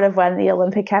that's sort of when the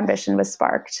Olympic ambition was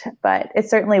sparked. But it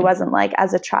certainly wasn't like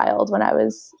as a child when I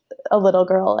was a little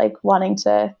girl, like wanting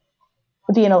to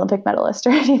be an Olympic medalist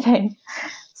or anything.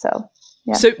 So,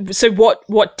 yeah. So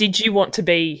what did you want to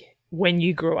be when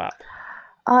you grew up?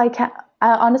 I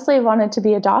honestly wanted to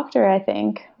be a doctor, I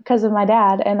think, because of my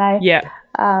dad. And I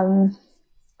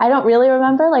don't really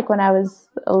remember like when I was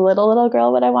a little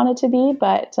girl what I wanted to be,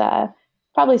 but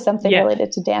probably something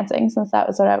related to dancing, since that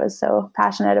was what I was so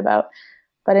passionate about.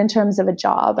 But in terms of a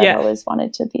job, I always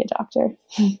wanted to be a doctor.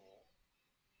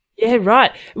 Yeah,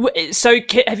 right. So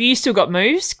have you still got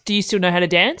moves? Do you still know how to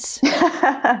dance?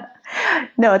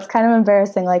 No, it's kind of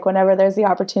embarrassing. Like whenever there's the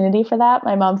opportunity for that,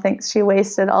 my mom thinks she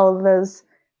wasted all of those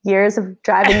years of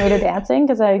driving me to dancing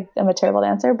because I am a terrible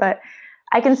dancer. But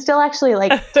I can still actually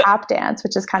like tap dance,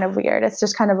 which is kind of weird. It's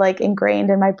just kind of like ingrained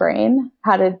in my brain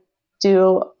how to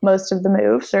do most of the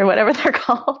moves or whatever they're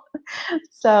called.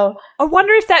 So I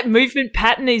wonder if that movement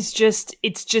pattern is just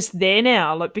there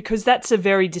now, like because that's a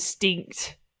very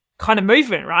distinct kind of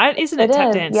movement, right? Isn't it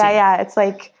tap dancing? Yeah. It's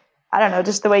like, I don't know,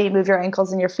 just the way you move your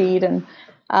ankles and your feet. And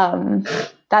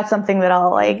that's something that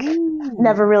I'll like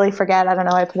never really forget. I don't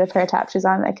know. I put a pair of tap shoes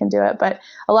on and I can do it. But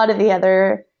a lot of the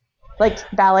other like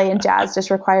ballet and jazz just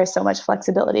require so much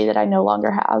flexibility that I no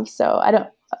longer have. So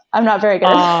I'm not very good.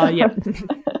 Yeah.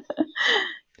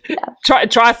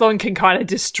 Triathlon can kind of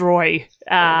destroy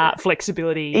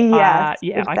flexibility. Yes,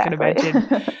 exactly. I can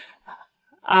imagine.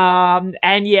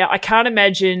 And yeah, I can't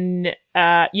imagine,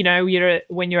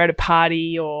 when you're at a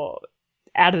party or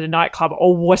out at a nightclub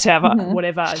or whatever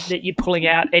that you're pulling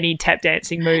out any tap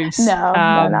dancing moves. No,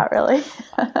 not really.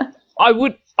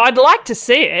 I'd like to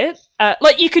see it.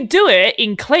 Like you could do it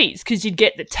in cleats because you'd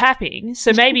get the tapping.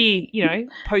 So maybe,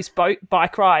 post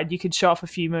bike ride, you could show off a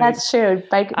few moves. That's true.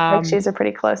 Bike shoes are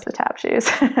pretty close to tap shoes.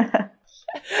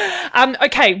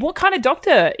 Okay. What kind of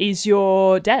doctor is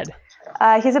your dad?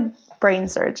 He's a brain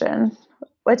surgeon,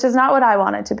 which is not what I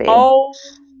wanted to be. Oh,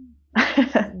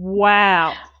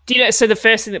 wow. Do you know, so the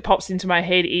first thing that pops into my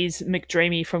head is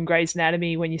McDreamy from Grey's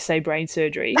Anatomy when you say brain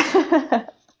surgery.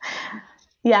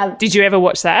 Yeah. Did you ever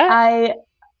watch that?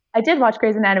 I did watch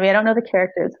Grey's Anatomy. I don't know the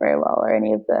characters very well or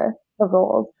any of the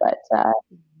roles, but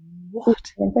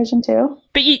what? Version 2.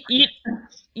 But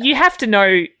you have to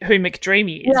know who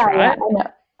McDreamy is, right? Yeah,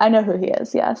 I know who he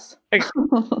is, yes.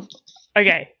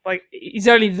 Okay. Like he's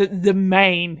only the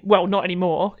main, well, not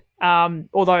anymore.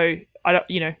 Although I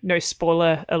don't, no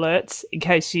spoiler alerts in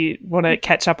case you want to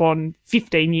catch up on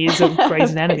 15 years of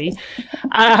Grey's Anatomy.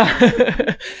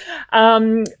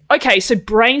 Okay, so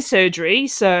brain surgery,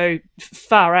 so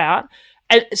far out.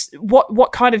 And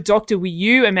what kind of doctor were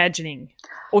you imagining,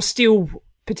 or still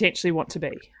potentially want to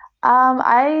be?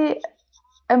 I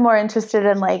am more interested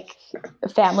in like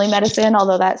family medicine,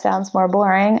 although that sounds more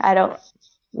boring. I don't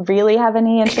really have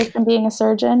any interest in being a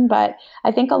surgeon, but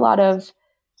I think a lot of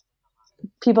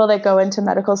people that go into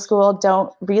medical school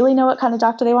don't really know what kind of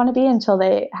doctor they want to be until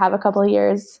they have a couple of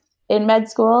years in med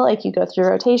school. Like you go through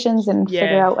rotations and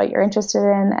figure out what you're interested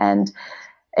in. And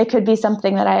it could be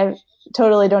something that I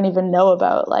totally don't even know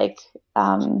about, like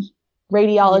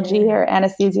radiology or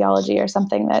anesthesiology or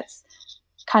something that's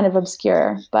kind of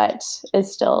obscure, but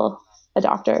is still a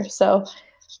doctor. So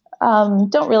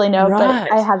don't really know,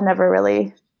 but I have never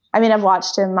really, I've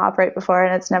watched him operate before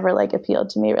and it's never like appealed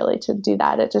to me really to do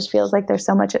that. It just feels like there's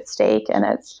so much at stake and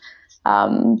it's,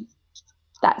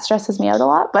 that stresses me out a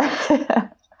lot, but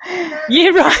yeah,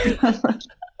 right.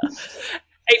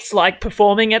 It's like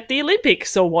performing at the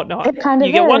Olympics or whatnot. It kind of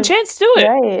you get one chance to do it.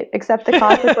 Right, except the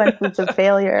consequences of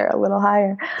failure are a little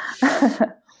higher.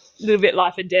 A little bit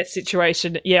life and death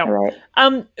situation, yeah. Right.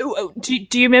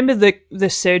 Do you remember the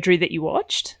surgery that you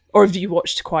watched? Or have you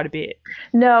watched quite a bit?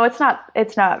 No, it's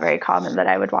not very common that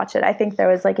I would watch it. I think there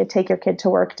was like a take your kid to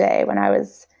work day when I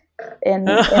was in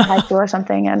high school or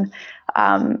something. And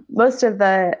most of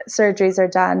the surgeries are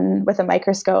done with a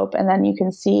microscope and then you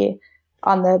can see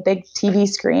on the big TV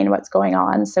screen what's going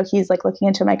on. So he's like looking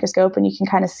into a microscope and you can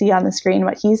kind of see on the screen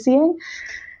what he's seeing.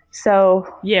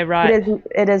 So yeah, right.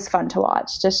 It is fun to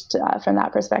watch just from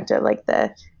that perspective, like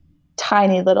the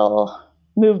tiny little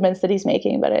movements that he's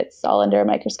making, but it's all under a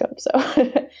microscope. So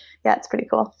yeah, it's pretty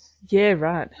cool. Yeah,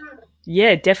 right.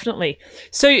 Yeah, definitely.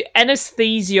 So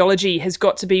anesthesiology has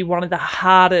got to be one of the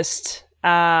hardest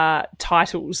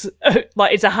titles.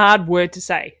 Like it's a hard word to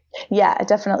say. Yeah, it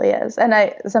definitely is.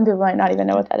 And some people might not even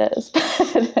know what that is.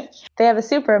 They have a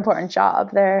super important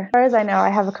job there. As far as I know, I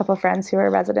have a couple of friends who are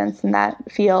residents in that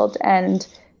field, and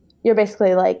you're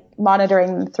basically like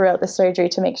monitoring them throughout the surgery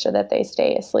to make sure that they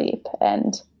stay asleep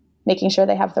and making sure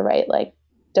they have the right like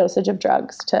dosage of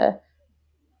drugs to.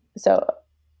 So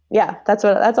yeah, that's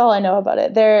all I know about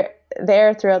it. They're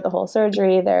there throughout the whole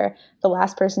surgery. They're the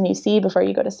last person you see before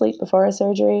you go to sleep before a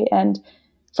surgery, and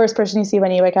first person you see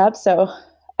when you wake up. So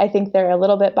I think they're a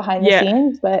little bit behind the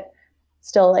scenes, but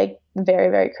still like very,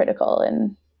 very critical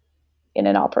in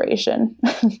an operation.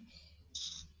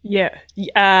 Yeah,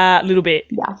 a little bit.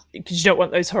 Yeah, because you don't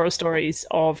want those horror stories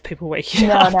of people waking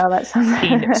no, up that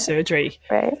sounds in surgery.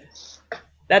 Right.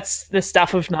 That's the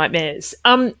stuff of nightmares.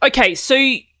 Okay, so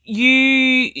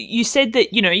you said that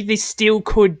this still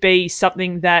could be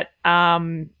something that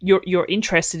you're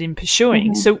interested in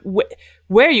pursuing. So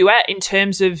where are you at in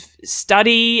terms of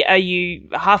study? Are you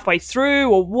halfway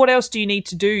through, or what else do you need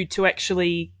to do to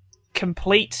actually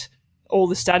complete all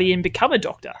the study and become a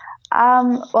doctor?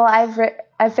 Well,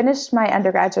 I've finished my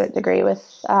undergraduate degree with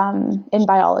in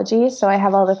biology, so I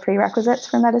have all the prerequisites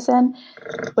for medicine,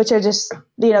 which are just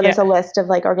there's a list of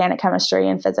like organic chemistry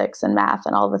and physics and math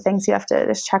and all the things you have to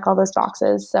just check all those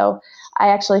boxes. So I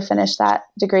actually finished that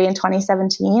degree in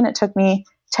 2017. It took me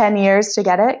 10 years to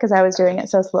get it because I was doing it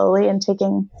so slowly and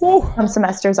taking some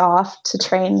semesters off to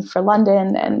train for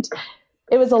London, and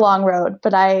it was a long road,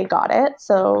 but I got it.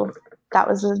 So that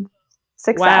was a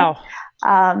success. Wow.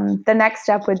 The next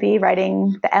step would be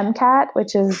writing the MCAT,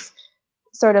 which is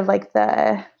sort of like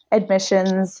the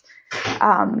admissions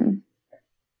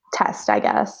test, I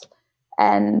guess.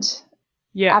 And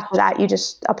after that, you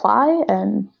just apply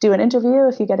and do an interview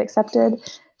if you get accepted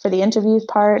for the interview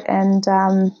part, and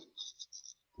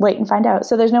wait and find out.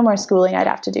 So there's no more schooling I'd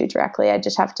have to do directly. I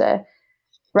just have to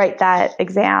write that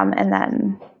exam and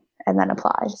then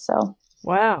apply. So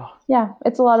wow. Yeah,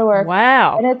 it's a lot of work.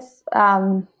 Wow. And it's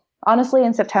honestly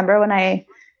in September when I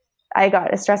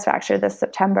got a stress fracture this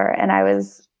September, and I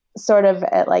was sort of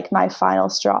at like my final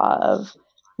straw of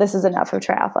this is enough of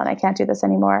triathlon. I can't do this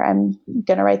anymore. I'm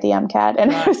going to write the MCAT.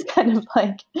 And I was kind of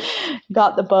like,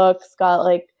 got the books, got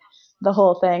like the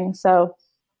whole thing. So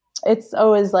it's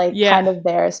always like kind of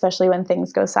there, especially when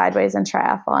things go sideways in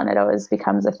triathlon. It always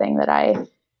becomes a thing that I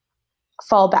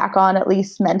fall back on, at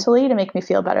least mentally, to make me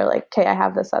feel better. Like, okay, I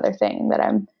have this other thing that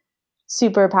I'm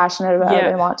super passionate about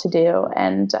and want to do.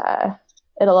 And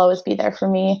it'll always be there for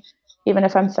me, even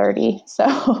if I'm 30.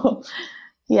 So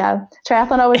yeah,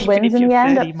 triathlon always wins in the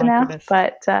end up to now,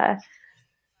 but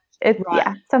it's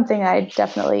something I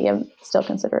definitely am still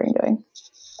considering doing.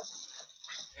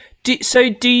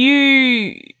 Do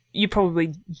you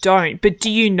probably don't, but do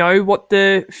you know what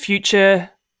the future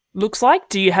looks like?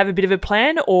 Do you have a bit of a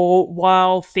plan, or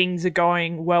while things are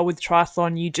going well with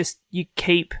triathlon, you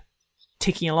keep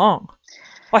ticking along?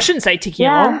 I shouldn't say ticking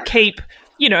along, keep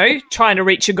trying to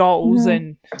reach your goals.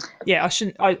 And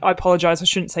I apologize, I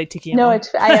shouldn't say ticking along.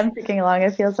 No, I am ticking along.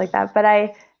 It feels like that,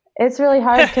 but it's really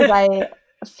hard because I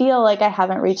feel like I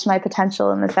haven't reached my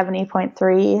potential in the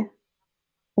 70.3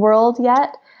 world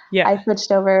yet. I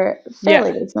switched over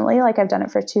fairly recently, like I've done it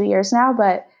for 2 years now,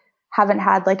 but haven't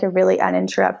had like a really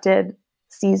uninterrupted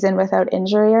season without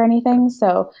injury or anything.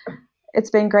 So it's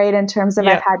been great in terms of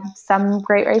I've had some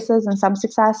great races and some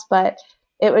success, but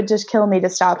it would just kill me to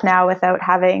stop now without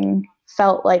having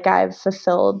felt like I've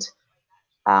fulfilled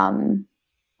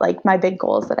like my big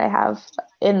goals that I have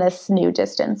in this new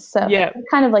distance. So it's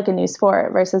kind of like a new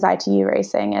sport versus ITU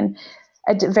racing, and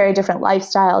a very different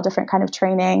lifestyle, different kind of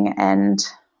training, and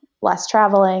less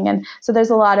traveling. And so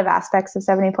there's a lot of aspects of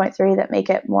 70.3 that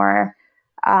make it more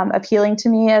appealing to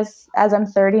me as I'm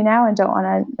 30 now and don't want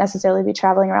to necessarily be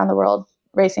traveling around the world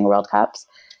racing World Cups.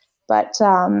 But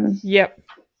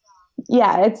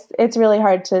it's really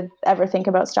hard to ever think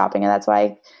about stopping, and that's why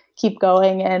I keep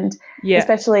going. And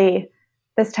especially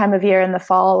this time of year in the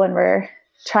fall when we're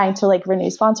trying to like renew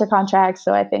sponsor contracts.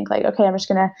 So I think like, okay, I'm just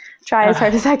going to try as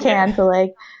hard as I can to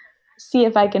like see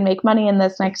if I can make money in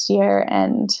this next year.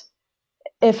 And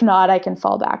if not, I can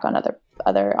fall back on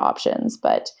other options.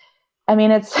 But I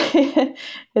mean, it's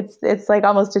it's like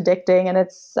almost addicting, and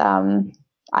it's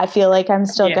I feel like I'm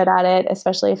still good at it,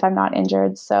 especially if I'm not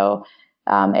injured. So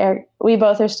Eric, we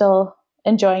both are still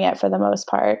enjoying it for the most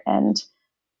part and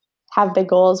have big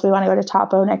goals. We want to go to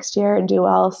Topo next year and do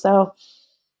well. So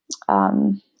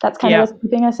that's kind of what's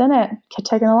keeping us in it,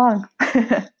 tagging along.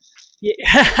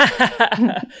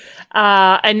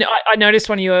 And I noticed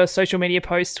one of your social media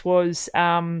posts was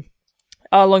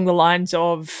along the lines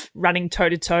of running toe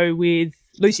to toe with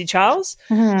Lucy Charles.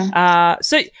 So I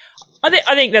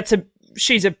think that's a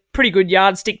she's a pretty good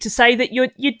yardstick to say that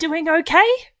you're doing okay.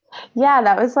 Yeah,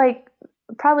 that was like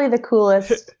probably the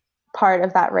coolest part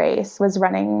of that race was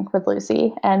running with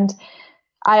Lucy. And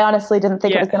I honestly didn't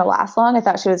think it was going to last long. I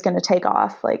thought she was going to take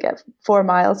off like at 4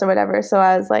 miles or whatever. So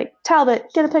I was like, Talbot,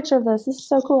 get a picture of this. This is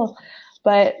so cool.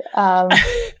 But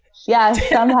yeah,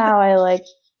 somehow I like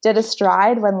did a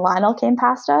stride when Lionel came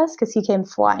past us because he came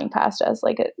flying past us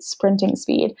like at sprinting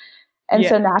speed. And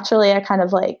so naturally I kind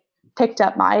of like picked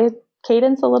up my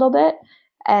cadence a little bit.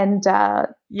 And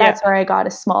that's where I got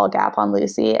a small gap on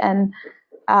Lucy. And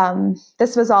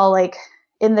this was all like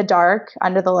in the dark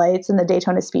under the lights in the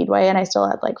Daytona Speedway. And I still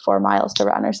had like 4 miles to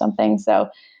run or something. So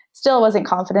still wasn't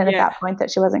confident at that point that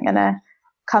she wasn't going to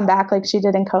come back like she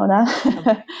did in Kona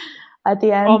at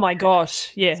the end. Oh my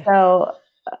gosh. Yeah. So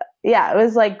it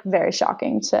was like very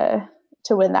shocking to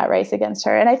win that race against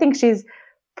her. And I think she's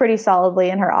pretty solidly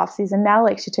in her off season now.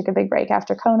 Like she took a big break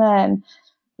after Kona and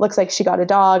looks like she got a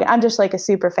dog. I'm just like a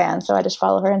super fan. So I just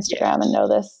follow her Instagram and know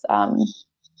this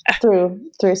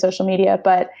through social media.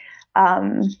 But I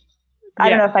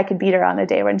don't know if I could beat her on a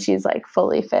day when she's like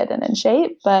fully fit and in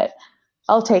shape, but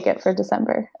I'll take it for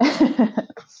December.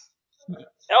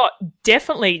 Oh,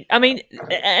 definitely. I mean,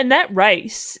 and that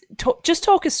race, just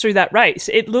talk us through that race.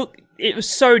 It was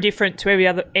so different to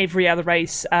every other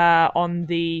race on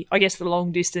the, I guess, the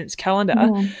long distance calendar.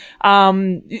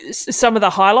 Mm-hmm. Some of the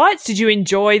highlights, did you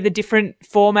enjoy the different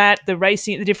format, the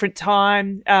racing at the different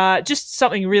time? Just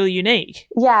something really unique.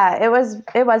 Yeah, it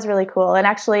was really cool. And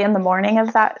actually in the morning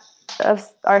of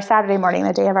our Saturday morning,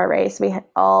 the day of our race, we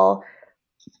all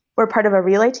were part of a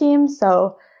relay team.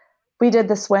 So we did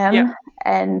the swim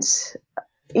and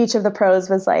each of the pros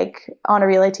was like on a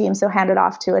relay team. So handed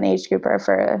off to an age grouper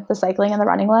for the cycling and the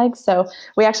running legs. So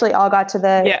we actually all got to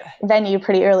the venue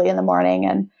pretty early in the morning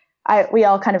and we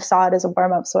all kind of saw it as a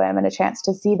warm-up swim and a chance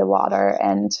to see the water.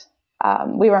 And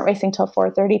we weren't racing till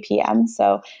 4:30 p.m.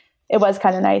 So it was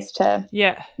kind of nice to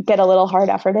get a little hard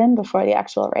effort in before the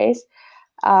actual race.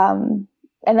 And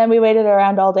then we waited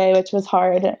around all day, which was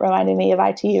hard. It reminded me of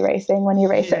ITU racing when you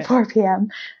race at 4 p.m.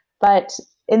 But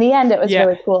in the end, it was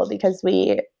really cool because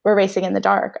we were racing in the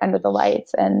dark under the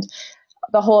lights and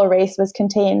the whole race was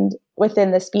contained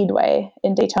within the speedway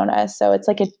in Daytona. So it's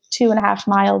like a 2.5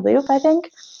 mile loop, I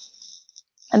think.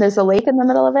 And there's a lake in the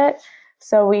middle of it.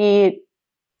 So we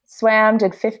swam,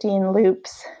 did 15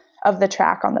 loops of the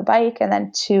track on the bike and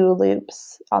then 2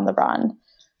 loops on the run.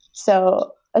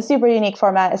 So a super unique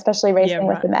format, especially racing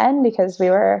with the men because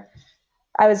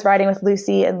I was riding with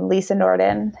Lucy and Lisa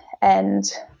Norden and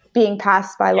being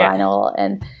passed by Lionel,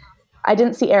 and I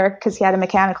didn't see Eric because he had a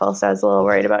mechanical, so I was a little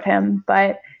worried about him,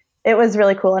 but it was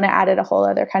really cool and it added a whole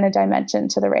other kind of dimension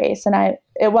to the race. And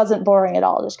it wasn't boring at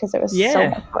all just because there was so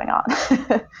much going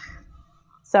on.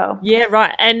 So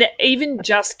right. And even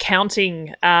just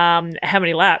counting how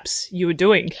many laps you were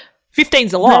doing,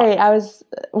 15's a lot. Right. I was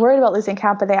worried about losing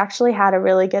count, but they actually had a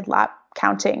really good lap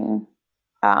counting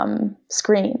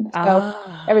screen. So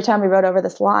every time we rode over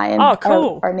this line,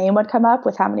 our name would come up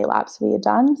with how many laps we had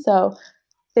done. So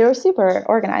they were super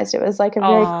organized. It was like a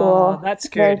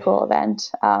very cool event.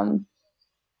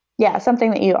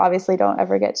 Something that you obviously don't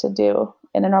ever get to do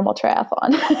in a normal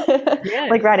triathlon,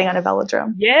 like riding on a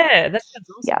velodrome. Yeah, that sounds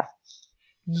awesome.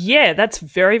 Yeah, that's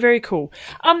very, very cool.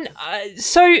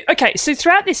 So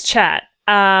throughout this chat,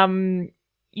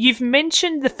 you've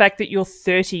mentioned the fact that you're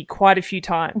 30 quite a few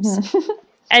times. Mm-hmm.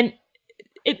 And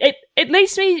it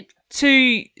leads me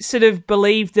to sort of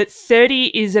believe that 30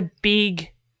 is a big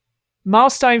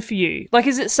milestone for you. Like,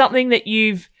 is it something that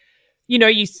you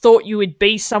thought you would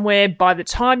be somewhere by the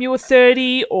time you were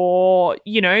 30 or,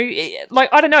 like,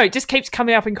 I don't know, it just keeps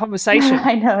coming up in conversation.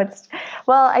 I know.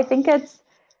 I think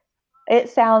it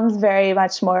sounds very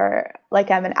much more like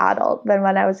I'm an adult than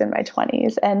when I was in my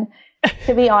 20s. And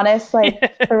to be honest,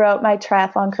 like throughout my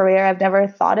triathlon career, I've never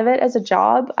thought of it as a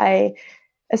job.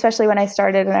 Especially when I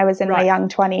started and I was in my young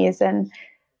 20s and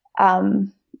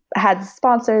had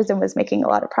sponsors and was making a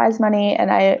lot of prize money.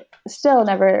 And I still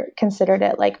never considered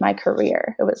it like my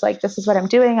career. It was like, this is what I'm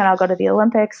doing and I'll go to the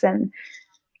Olympics and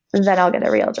then I'll get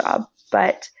a real job.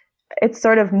 But it's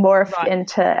sort of morphed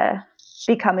into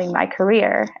becoming my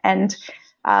career and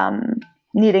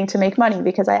needing to make money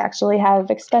because I actually have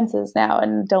expenses now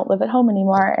and don't live at home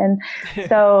anymore. And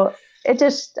so it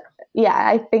just,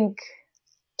 I think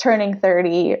turning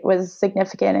 30 was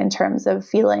significant in terms of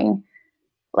feeling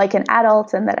like an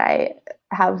adult and that I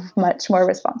have much more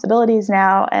responsibilities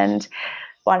now and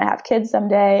want to have kids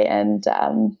someday. And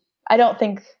I don't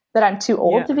think that I'm too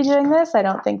old to be doing this. I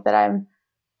don't think that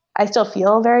I still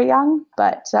feel very young,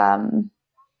 but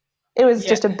it was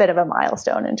just a bit of a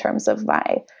milestone in terms of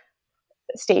my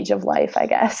stage of life, I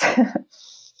guess.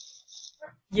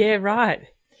 Yeah, right.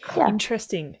 Yeah.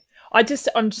 Interesting. I'm just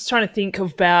trying to think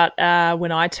about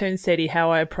when I turned 30, how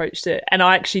I approached it. And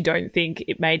I actually don't think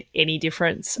it made any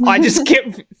difference. I just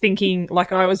kept thinking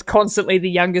like I was constantly the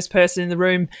youngest person in the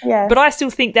room. Yeah. But I still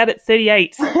think that at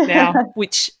 38 now,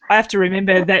 which I have to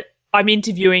remember that I'm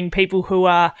interviewing people who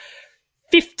are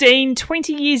 15,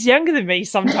 20 years younger than me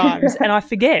sometimes. And I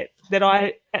forget that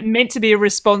I am meant to be a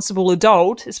responsible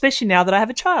adult, especially now that I have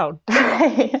a child.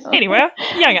 Right. Anyway,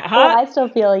 young at Well, heart. I still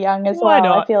feel young as Why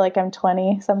well. I not? feel like I'm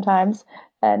 20 sometimes,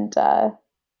 and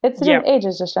Yep. age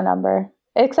is just a number.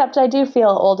 Except I do feel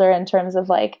older in terms of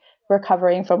like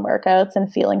recovering from workouts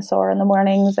and feeling sore in the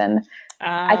mornings, and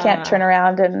I can't turn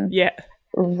around and Yeah.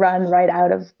 run right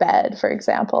out of bed, for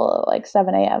example, like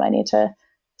 7 a.m. I need to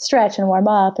stretch and warm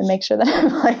up and make sure that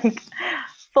I'm like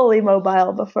fully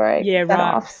mobile before I Yeah, set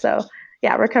right. off. So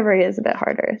yeah, recovery is a bit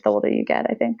harder the older you get,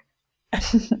 I think.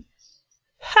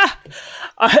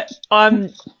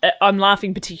 I'm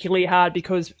laughing particularly hard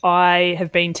because I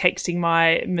have been texting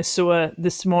my masseur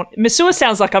this morning. Masseur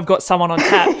sounds like I've got someone on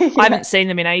tap. Yeah. I haven't seen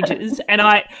them in ages, and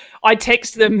I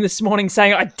text them this morning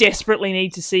saying I desperately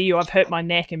need to see you. I've hurt my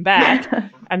neck and back,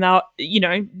 and now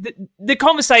the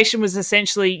conversation was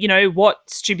essentially, what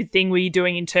stupid thing were you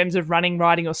doing in terms of running,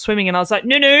 riding, or swimming? And I was like,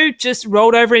 no, just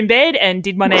rolled over in bed and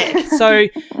did my neck. So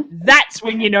that's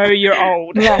when you know you're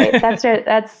old, Right.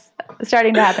 That's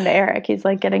starting to happen to Eric. He's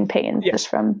like getting pains just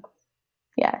from,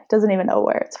 doesn't even know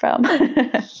where it's from.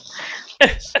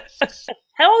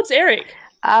 How old's Eric?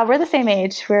 We're the same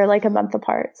age. We're like a month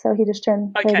apart. So he just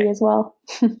turned 30 as well.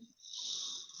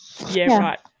 Yeah,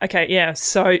 right. Okay, yeah.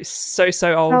 So old.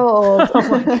 So old. Oh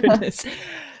my goodness.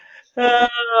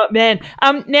 Man.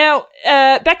 Now,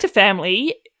 back to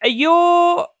family.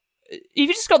 You've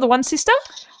just got the one sister?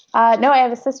 No, I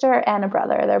have a sister and a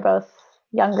brother. They're both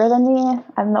younger than me.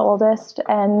 I'm the oldest,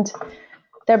 and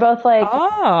they're both like,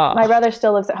 my brother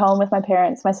still lives at home with my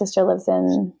parents. My sister lives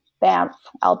in Banff,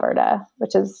 Alberta,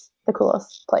 which is the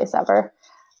coolest place ever.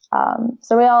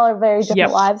 So we all are very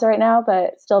different lives right now,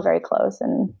 but still very close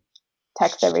and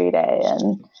text every day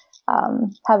and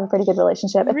have a pretty good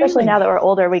relationship. Really? Especially now that we're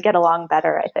older, we get along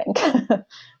better, I think,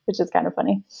 which is kind of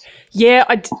funny. Yeah,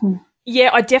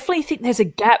 I definitely think there's a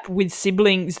gap with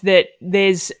siblings that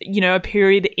there's, a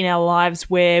period in our lives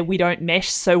where we don't mesh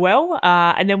so well.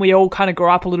 And then we all kind of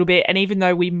grow up a little bit. And even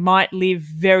though we might live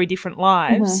very different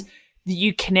lives,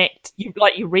 you connect, you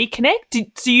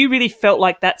reconnect. So you really felt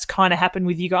like that's kind of happened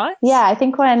with you guys? Yeah, I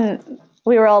think when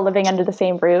we were all living under the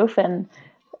same roof and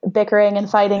bickering and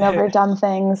fighting over dumb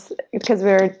things because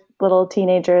we were little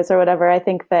teenagers or whatever, I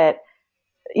think that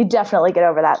you definitely get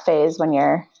over that phase when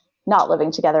you're not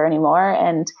living together anymore.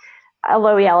 And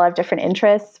although we all have different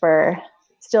interests, we're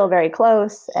still very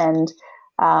close, and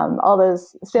all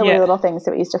those silly little things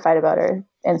that we used to fight about are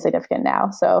insignificant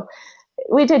now. So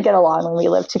we did get along when we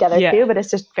lived together too, but it's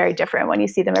just very different when you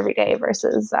see them every day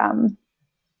versus kind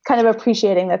of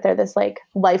appreciating that they're this like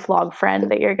lifelong friend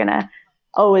that you're gonna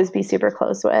always be super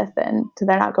close with, and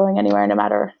they're not going anywhere no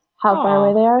matter how far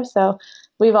away they are. So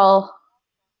we've all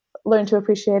learned to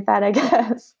appreciate that, I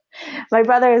guess. My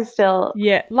brother is still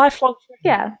lifelong friend.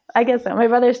 Yeah, I guess so. My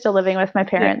brother's still living with my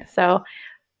parents, so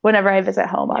whenever I visit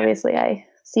home, obviously I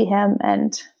see him,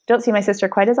 and don't see my sister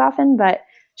quite as often, but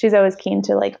she's always keen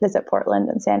to like visit Portland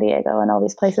and San Diego and all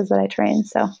these places that I train,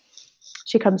 so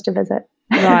she comes to visit.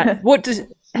 Right. What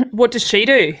does she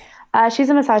do? She's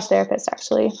a massage therapist,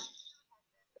 actually,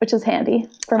 which is handy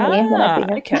for me when I see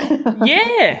her. Okay.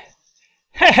 Yeah.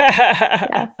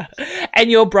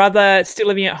 And your brother still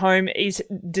living at home,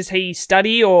 does he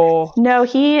study or? No,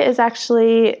 he works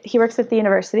at the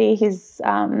university. He's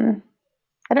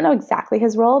I don't know exactly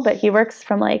his role, but he works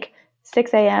from like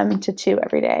 6 a.m. to 2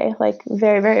 every day, like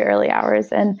very, very early hours,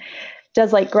 and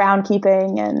does like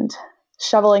groundkeeping and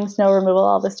shoveling, snow removal,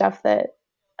 all the stuff that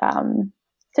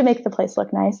to make the place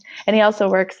look nice. And he also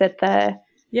works at the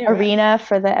arena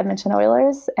for the Edmonton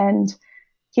Oilers, and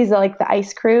he's like the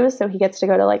ice crew, so he gets to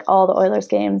go to like all the Oilers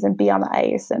games and be on the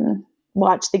ice and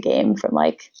watch the game from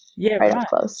like up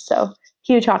close. So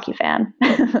huge hockey fan.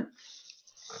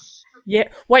 Yeah.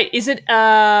 Wait, is it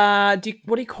what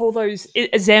do you call those?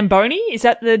 A Zamboni? Is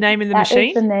that the name of the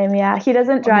machine? That is the name, yeah. He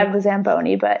doesn't drive the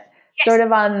Zamboni, but sort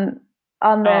of on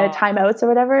the timeouts or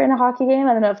whatever in a hockey game.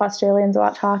 I don't know if Australians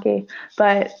watch hockey,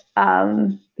 but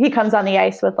he comes on the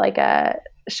ice with like a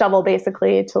shovel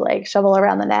basically to like shovel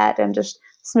around the net and just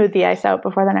smooth the ice out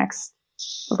before the next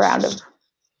round of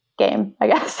game, I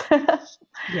guess.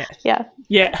 Yeah.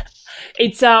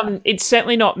 It's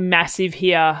certainly not massive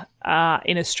here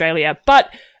in Australia,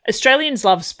 but Australians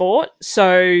love sport,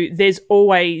 so there's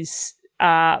always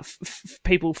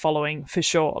people following for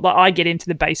sure. Like I get into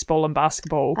the baseball and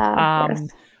basketball. Yes.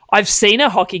 I've seen a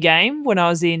hockey game when I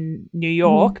was in New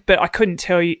York, but I couldn't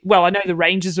tell you. Well, I know the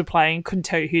Rangers were playing, couldn't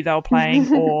tell you who they were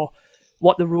playing or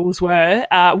what the rules were.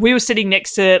 We were sitting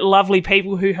next to lovely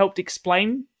people who helped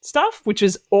explain stuff, which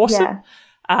was awesome.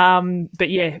 Yeah. But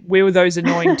yeah, we were those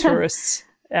annoying tourists.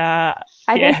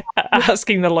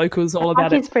 Asking the locals all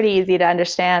about it. Hockey's pretty easy to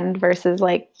understand versus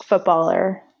like football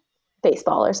or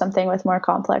baseball or something with more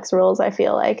complex rules. I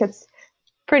feel like it's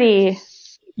pretty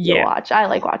to watch. I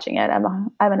like watching it. I'm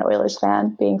an Oilers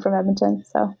fan, being from Edmonton,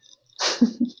 so.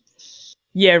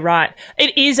 Yeah, right.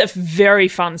 It is a very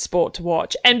fun sport to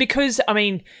watch, and because I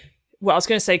was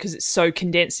going to say because it's so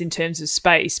condensed in terms of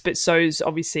space, but so is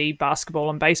obviously basketball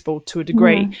and baseball to a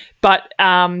degree. But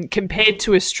compared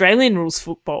to Australian rules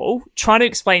football, trying to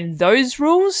explain those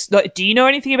rules, like, do you know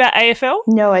anything about AFL?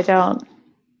 No, I don't.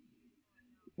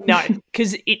 No,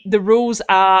 because the rules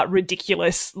are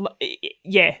ridiculous.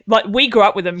 Yeah, like we grew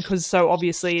up with them because so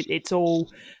obviously it's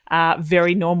all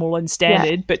very normal and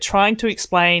standard. Yeah. But trying to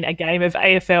explain a game of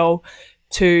AFL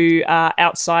to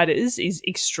outsiders is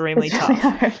extremely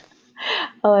tough.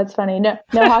 Oh, that's funny. No,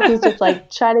 hockey's just like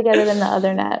try to get it in the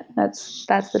other net. That's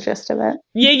the gist of it.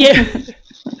 Yeah.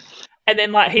 And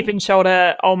then like hip and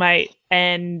shoulder, old mate,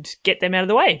 and get them out of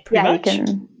the way. Pretty much. You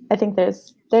can. I think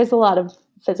there's a lot of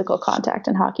physical contact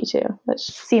in hockey too, which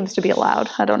seems to be allowed.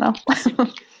 I don't know.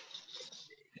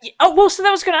 Oh well, so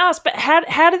that was going to ask, but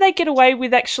how do they get away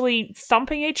with actually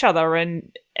thumping each other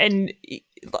and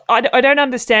I don't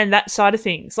understand that side of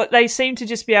things. Like they seem to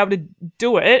just be able to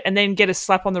do it and then get a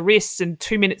slap on the wrists and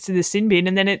 2 minutes in the sin bin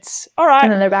and then it's all right.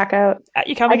 And then they're back out.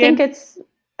 You come again.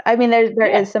 I think there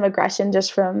is some aggression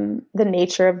just from the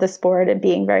nature of the sport and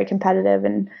being very competitive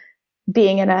and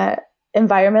being in a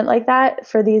environment like that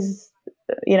for these,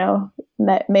 male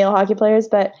hockey players.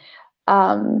 But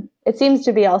it seems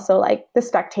to be also like the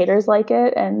spectators like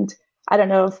it. And I don't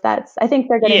know if I think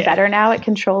they're getting better now at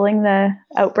controlling the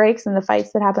outbreaks and the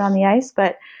fights that happen on the ice.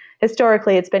 But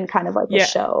historically, it's been kind of like a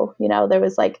show. There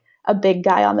was like a big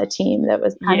guy on the team that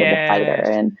was kind of the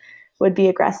fighter and would be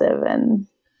aggressive. And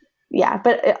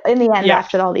but in the end,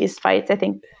 after all these fights, I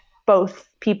think both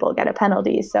people get a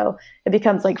penalty. So it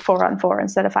becomes like 4-on-4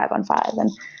 instead of 5-on-5. And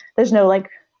there's no like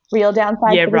real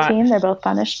downside for the team. They're both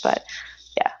punished. But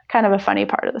kind of a funny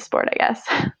part of the sport, I guess.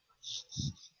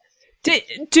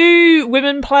 Do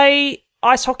women play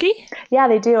ice hockey? Yeah,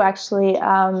 they do actually.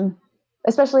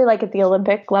 Especially like at the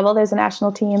Olympic level, there's a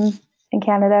national team in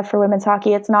Canada for women's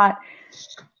hockey. It's not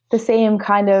the same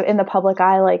kind of in the public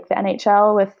eye like the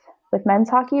NHL with men's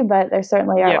hockey, but there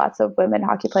certainly are lots of women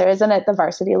hockey players. And at the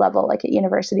varsity level, like at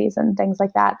universities and things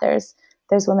like that, there's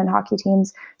women hockey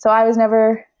teams. So I was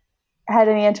never had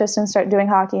any interest in start doing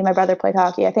hockey. My brother played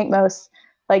hockey. I think most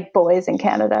like boys in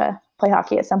Canada play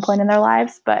hockey at some point in their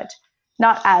lives, but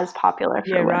not as popular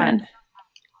for women.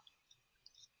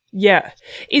 Yeah.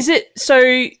 Is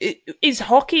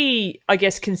hockey, I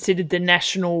guess, considered the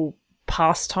national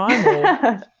pastime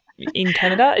or in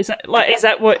Canada? Is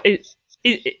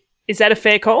that a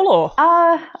fair call or?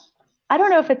 I don't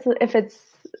know if it's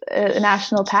a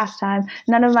national pastime.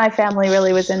 None of my family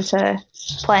really was into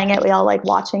playing it. We all like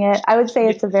watching it. I would say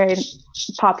it's a very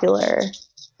popular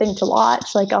thing to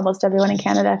watch. Like almost everyone in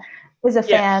Canada is a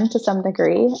fan to some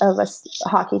degree of a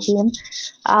hockey team.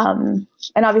 And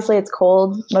obviously it's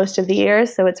cold most of the year,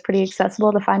 so it's pretty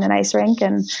accessible to find an ice rink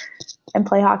and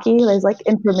play hockey. There's like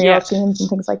intramural teams and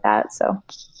things like that. So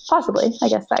possibly, I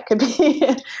guess that could be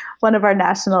one of our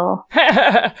national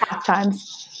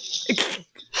pastimes.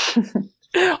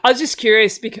 I was just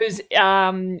curious because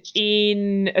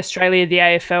in Australia, the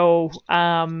AFL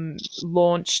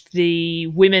launched the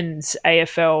women's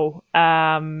AFL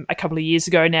a couple of years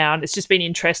ago now, and it's just been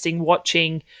interesting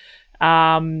watching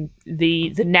the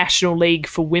National League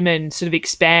for Women sort of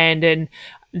expand and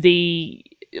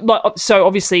so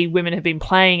obviously women have been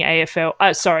playing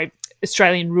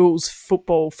Australian rules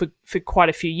football for quite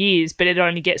a few years, but it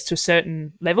only gets to a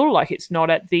certain level. Like it's not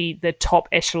at the top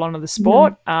echelon of the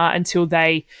sport until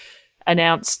they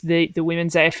announced the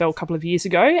women's AFL a couple of years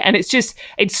ago. And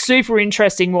it's super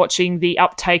interesting watching the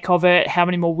uptake of it, how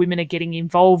many more women are getting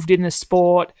involved in the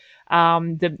sport,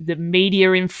 the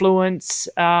media influence.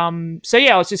 I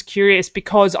was just curious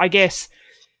because I guess,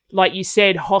 like you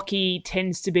said, hockey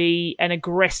tends to be an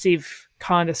aggressive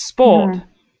kind of sport.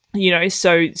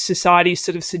 So society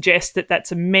sort of suggests that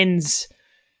that's a men's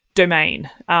domain.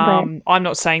 Right. I'm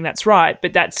not saying that's right,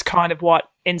 but that's kind of what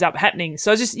ends up happening.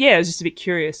 So I was just a bit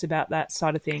curious about that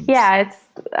side of things. Yeah, it's,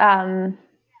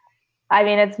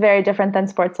 it's very different than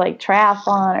sports like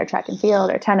triathlon or track and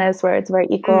field or tennis, where it's very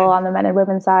equal on the men and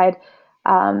women's side.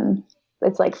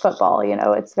 It's like football, you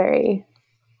know, it's very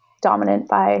dominant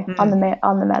by on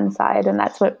the men's side, and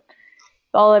that's what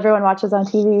everyone watches on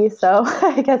TV. So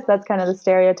I guess that's kind of the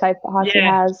stereotype that hockey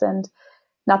has, and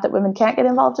not that women can't get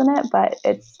involved in it, but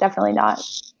it's definitely not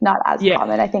as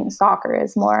common. I think soccer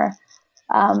is more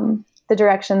the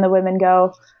direction the women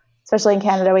go, especially in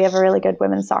Canada. We have a really good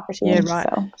women's soccer team. Yeah, right.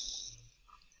 So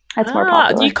that's more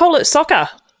popular. You call it soccer?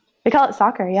 We call it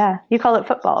soccer, yeah. You call it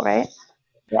football, right?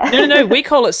 Yeah. No. We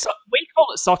call it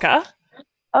soccer.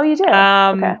 Oh, you do?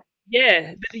 Okay.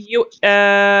 Yeah,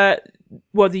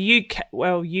 but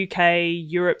the UK,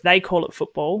 Europe, they call it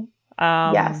football.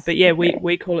 Yes. But yeah,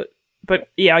 we call it. But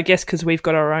yeah, I guess because we've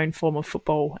got our own form of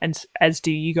football, and as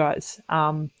do you guys.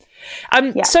 So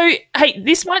hey,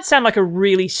 this might sound like a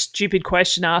really stupid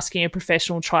question asking a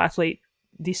professional triathlete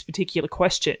this particular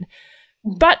question,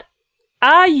 but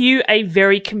are you a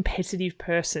very competitive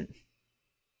person?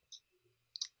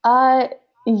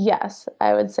 Yes,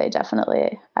 I would say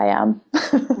definitely I am.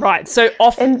 Right. So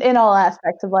often in all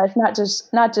aspects of life, not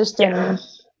just in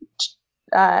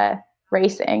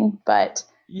racing, but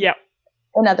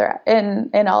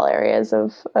in all areas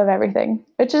of everything,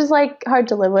 which is like hard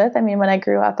to live with. I mean, when I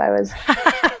grew up, I was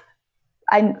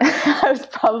I was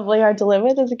probably hard to live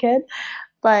with as a kid,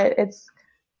 but it's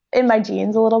in my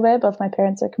genes a little bit. Both my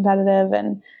parents are competitive,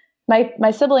 and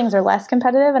my siblings are less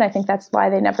competitive, and I think that's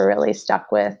why they never really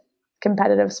stuck with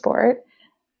competitive sport.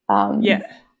 But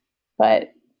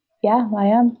yeah, I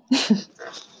am.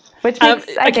 Which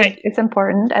makes I think it's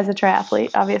important as a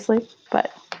triathlete, obviously.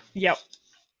 But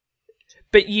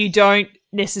but you don't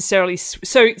necessarily.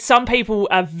 So some people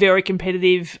are very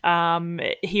competitive.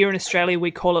 Here in Australia,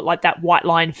 we call it like that white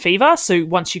line fever. So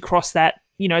once you cross that,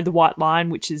 you know, the white line,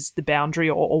 which is the boundary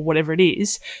or whatever it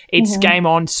is, it's game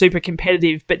on, super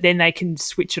competitive. But then they can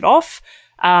switch it off.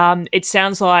 It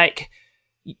sounds like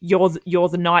you're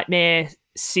the nightmare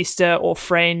sister or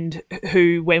friend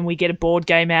who, when we get a board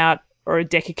game out or a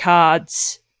deck of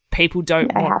cards, people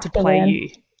don't want to play you.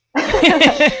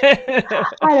 I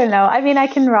don't know. I mean, I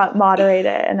can moderate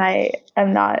it, and I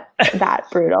am not that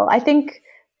brutal. I think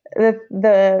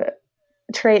the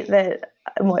trait that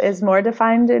is more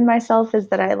defined in myself is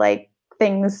that I like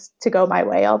things to go my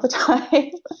way all the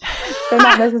time. So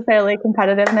not necessarily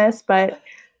competitiveness, but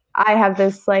I have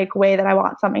this like way that I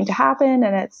want something to happen,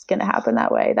 and it's going to happen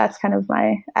that way. That's kind of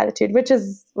my attitude, which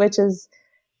is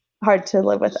hard to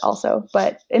live with also.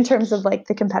 But in terms of like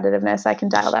the competitiveness, I can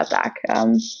dial that back.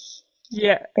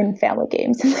 In family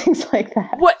games and things like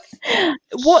that.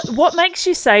 What makes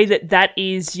you say that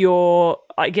is your,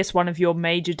 I guess, one of your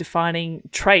major defining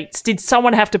traits? Did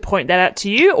someone have to point that out to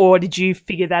you, or did you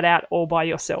figure that out all by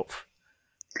yourself?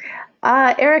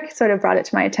 Eric sort of brought it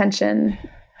to my attention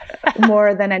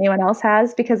more than anyone else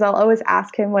has, because I'll always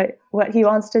ask him what he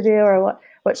wants to do, or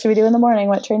what should we do in the morning,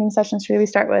 what training sessions should we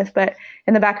start with. But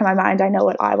in the back of my mind, I know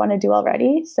what I want to do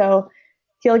already. So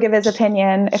he'll give his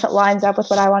opinion. If it lines up with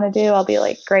what I want to do, I'll be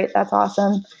like, great, that's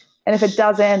awesome. And if it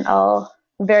doesn't, I'll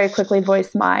very quickly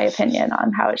voice my opinion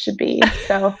on how it should be.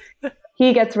 So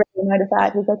he gets really annoyed at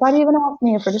that. He's like, why do you even ask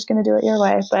me if we're just going to do it your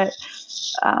way? But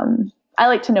I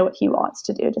like to know what he wants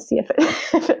to do to see if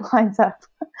it lines up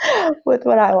with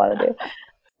what I want to do.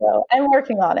 So I'm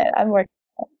working on it.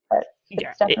 But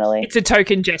it's definitely... It's a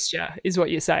token gesture, is what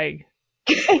you're saying.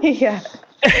 Yeah,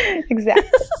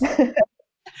 exactly.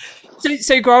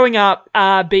 So growing up,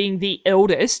 being the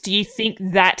eldest, do you think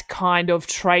that kind of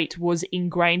trait was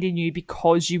ingrained in you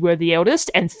because you were the eldest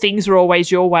and things were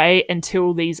always your way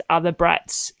until these other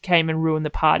brats came and ruined the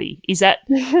party? Is that,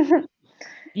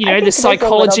 the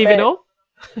psychology of it all?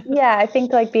 Yeah, I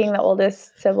think like being the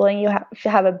oldest sibling, you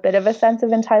have a bit of a sense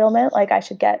of entitlement. Like I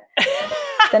should get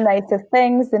the nicest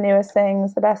things, the newest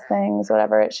things, the best things,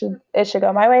 whatever. It should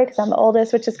go my way because I'm the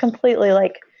oldest, which is completely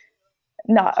like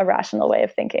not a rational way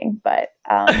of thinking. But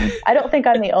I don't think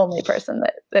I'm the only person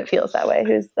that feels that way,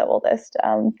 who's the oldest.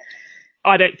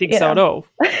 I don't think so at all.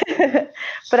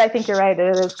 But I think you're right.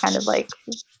 It is kind of like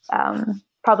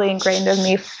probably ingrained in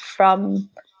me from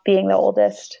being the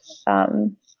oldest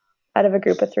out of a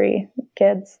group of 3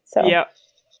 kids. So yeah,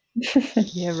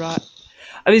 yeah, right.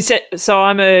 I mean, so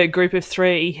I'm a group of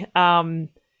 3, and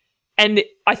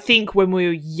I think when we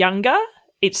were younger,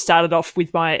 it started off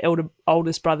with my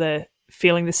oldest brother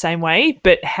feeling the same way.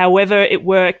 But however it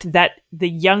worked that the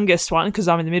youngest one, because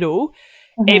I'm in the middle,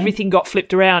 everything got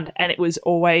flipped around, and it was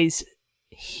always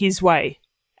his way,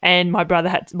 and my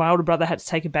older brother had to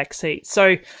take a back seat.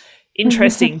 So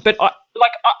interesting. But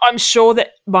I'm sure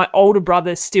that my older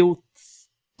brother still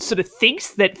sort of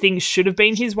thinks that things should have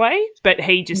been his way, but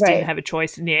he just didn't have a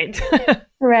choice in the end.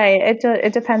 Right.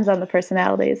 It depends on the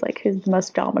personalities, like who's the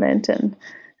most dominant and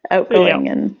Yeah. outgoing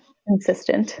and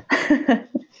insistent.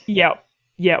 Yep.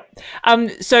 Yep.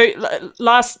 So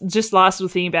last little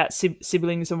thing about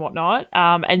siblings and whatnot.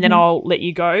 And then Mhm. I'll let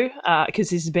you go because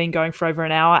this has been going for over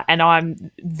an hour, and I'm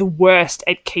the worst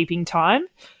at keeping time.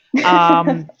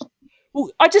 Um, well,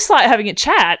 I just like having a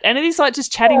chat, and it is like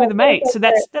just chatting with Oh, a what a mate. So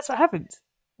pleasure. that's what happens.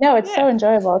 No, it's so Yeah.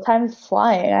 enjoyable. Time's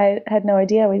flying. I had no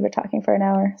idea we were talking for an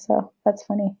hour, so that's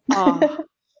funny. Oh,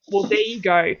 well, there you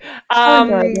go. So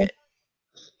enjoyable.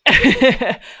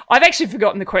 I've actually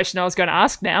forgotten the question I was going to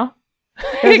ask now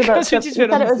It was about because we just you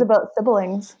went on said it was this. about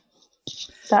siblings.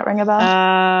 Does that ring a bell?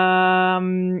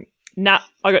 Nah,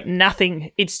 I got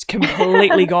nothing. It's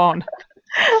completely gone.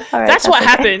 All right, That's what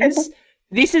that's okay. happens.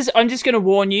 I'm just going to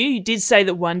warn you. You did say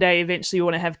that one day eventually you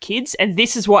want to have kids, and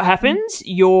this is what happens.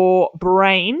 Your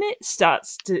brain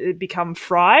starts to become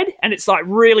fried, and it's like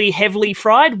really heavily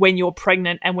fried when you're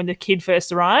pregnant and when the kid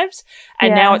first arrives.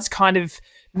 And now Yeah. it's kind of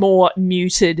more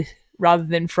muted rather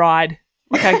than fried.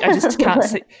 Like I just can't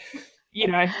see, you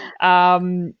know.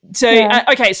 Yeah.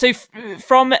 Okay, so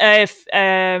from a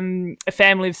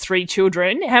family of 3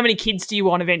 children, how many kids do you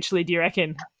want eventually? Do you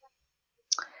reckon?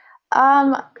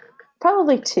 Um,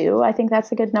 Probably two. I think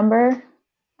that's a good number.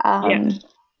 Yeah. Um,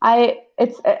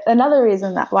 it's another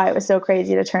reason that why it was so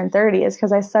crazy to turn 30 is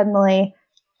because I suddenly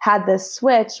had this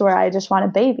switch where I just want a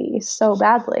baby so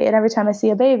badly, and every time I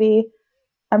see a baby,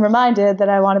 I'm reminded that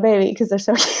I want a baby because they're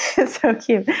so cute, so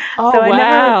cute. Oh So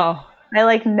wow. I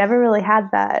like never really had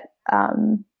that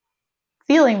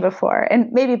feeling before,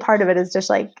 and maybe part of it is just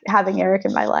like having Eric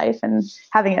in my life and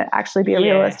having it actually be a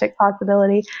Yeah. realistic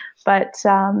possibility. But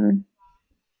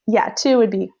yeah, two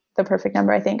would be the perfect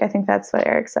number. I think that's what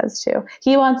Eric says too.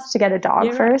 He wants to get a dog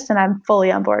Yeah, right. first, and I'm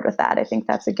fully on board with that. I think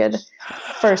that's a good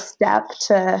first step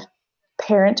to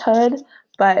parenthood.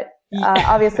 But Yeah.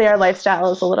 obviously, our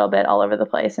lifestyle is a little bit all over the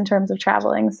place in terms of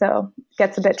traveling, so it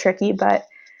gets a bit tricky. But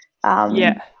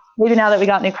Yeah. maybe now that we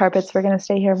got new carpets, we're going to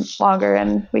stay here longer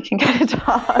and we can get a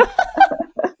dog.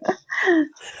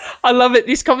 I love it.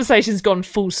 This conversation's gone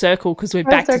full circle because we're We'll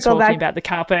back to circle talking back about the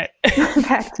carpet.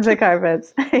 back to the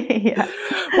carpets. Yeah.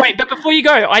 Wait, but before you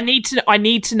go, I need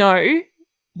to know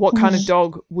what kind of Mhm.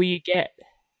 dog will you get?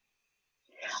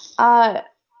 Uh,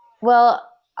 well,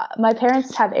 my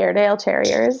parents have Airedale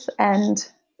Terriers, and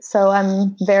so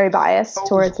I'm very biased Oh.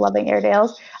 towards loving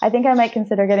Airedales. I think I might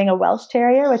consider getting a Welsh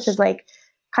Terrier, which is like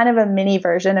kind of a mini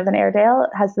version of an Airedale.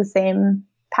 It has the same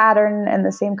pattern and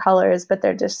the same colors, but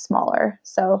they're just smaller.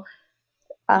 So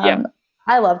Yep.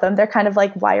 I love them. They're kind of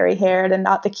like wiry haired and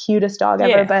not the cutest dog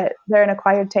ever, Yeah. but they're an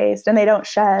acquired taste and they don't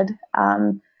shed.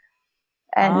 And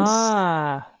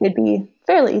Ah. it'd be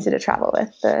fairly easy to travel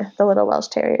with the little Welsh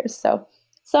Terriers. So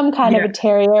some kind of Yeah. a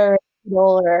terrier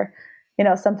or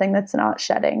something that's not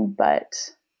shedding, but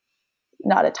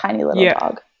not a tiny little Yeah.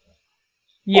 dog.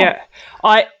 Yeah.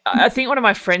 Yeah. I think one of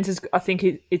my friends is. I think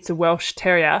it's a Welsh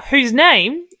Terrier whose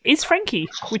name is Frankie,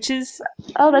 which is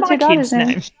Oh, that's my your daughter's kid's name.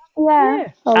 name. Yeah. Yeah.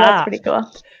 Oh, that's pretty cool.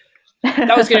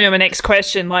 That was going to be my next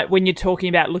question. Like when you're talking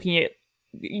about looking at,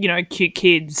 cute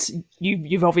kids,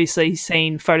 you've obviously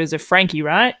seen photos of Frankie,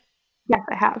 right? Yes,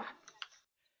 I have.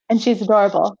 And she's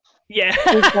adorable. Yeah.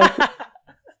 She's like,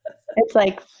 it's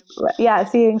like, yeah,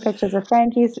 seeing pictures of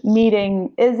Frankie's,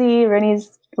 meeting Izzy,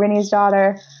 Rennie's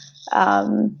daughter.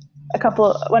 One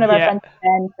of our Yeah. friends,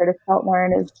 Ben Curtis Feltner,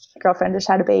 and his girlfriend just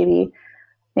had a baby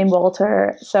named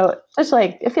Walter. So just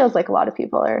like it feels like a lot of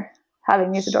people are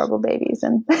having these adorable babies,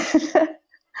 and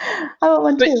I want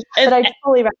one But too. But I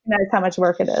totally recognize how much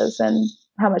work it is and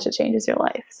how much it changes your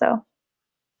life. So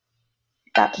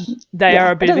that, they yeah, are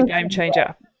a it bit of a doesn't. game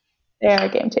changer. They are a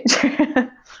game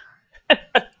changer.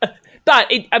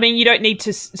 But you don't need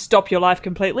to stop your life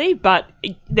completely. But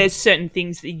there's certain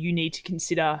things that you need to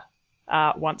consider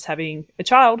once having a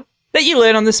child that you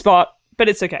learn on the spot. But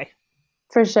it's okay.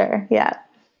 For sure, yeah.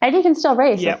 And you can still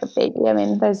race Yeah. with a baby. I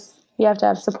mean, you have to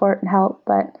have support and help,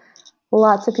 but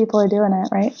lots of people are doing it,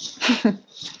 right?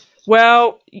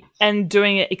 Well, and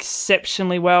doing it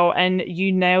exceptionally well, and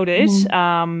you nailed it.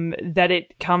 That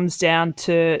it comes down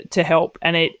to help,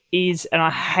 and it is. And I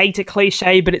hate a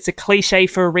cliche, but it's a cliche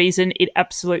for a reason. It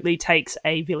absolutely takes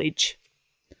a village.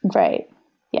 Right.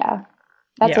 Yeah.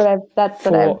 Yeah, That's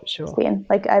what I've for sure. seen.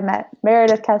 Like I met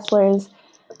Meredith Kessler's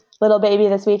little baby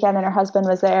this weekend, and her husband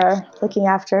was there looking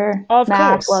after Of Mac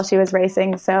while course. she was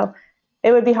racing. So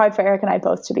it would be hard for Eric and I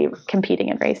both to be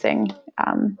competing and racing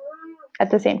at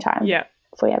the same time Yeah.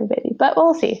 if we have a baby. But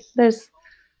we'll see.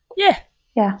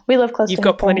 Yeah. We live close You've to got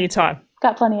Newport. plenty of time.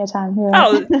 Got plenty of time. You're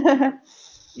Oh, right.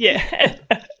 yeah.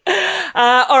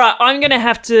 All right, I'm going to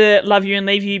have to love you and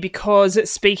leave you because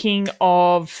speaking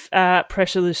of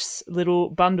precious little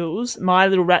bundles, my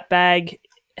little rat bag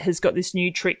has got this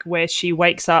new trick where she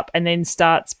wakes up and then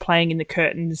starts playing in the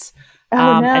curtains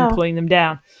and pulling them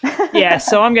down. Yeah,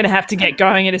 so I'm going to have to get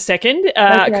going in a second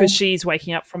because she's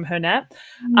waking up from her nap.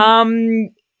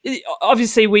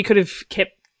 Obviously, we could have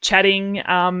kept chatting,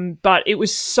 but it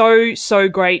was so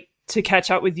great to catch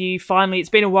up with you. Finally, it's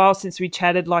been a while since we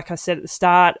chatted, like I said at the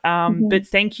start, but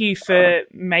thank you for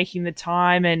making the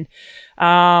time and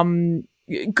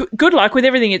good luck with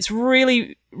everything. It's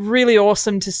really, really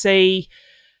awesome to see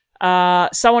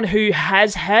someone who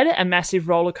has had a massive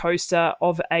roller coaster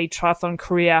of a triathlon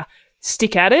career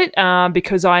stick at it,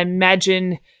 because I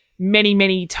imagine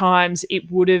many times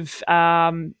it would have,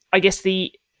 I guess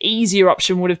the easier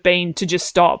option would have been to just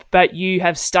stop, but you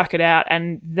have stuck it out,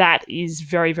 and that is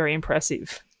very, very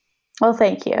impressive. Well,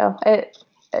 thank you.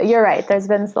 You're right. There's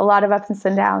been a lot of ups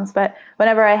and downs, but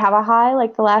whenever I have a high,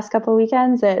 like the last couple of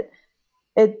weekends, it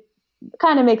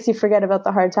kind of makes you forget about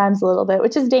the hard times a little bit,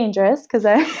 which is dangerous because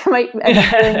I might end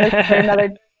up doing this for another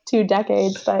 2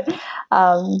 decades. But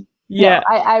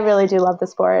I really do love the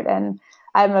sport, and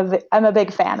I'm a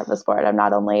big fan of the sport. I'm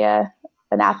not only an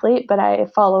athlete, but I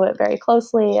follow it very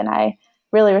closely, and I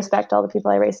really respect all the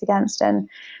people I race against. And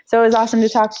so it was awesome to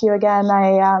talk to you again.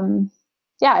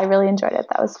 I really enjoyed it.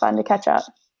 That was fun to catch up.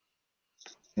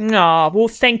 Well,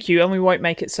 thank you, and we won't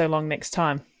make it so long next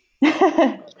time.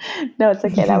 No, it's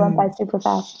okay. That went by super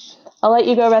fast. I'll let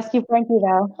you go rescue Frankie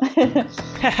though.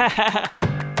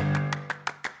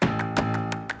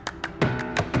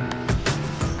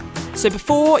 So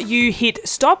before you hit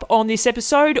stop on this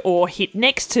episode or hit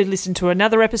next to listen to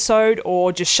another episode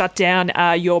or just shut down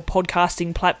your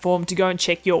podcasting platform to go and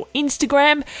check your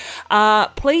Instagram,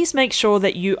 please make sure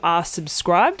that you are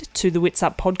subscribed to the Wits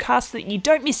Up podcast so that you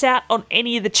don't miss out on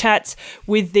any of the chats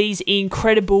with these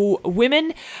incredible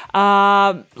women.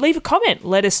 Leave a comment.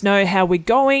 Let us know how we're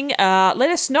going.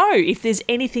 Let us know if there's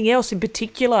anything else in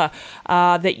particular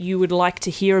that you would like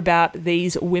to hear about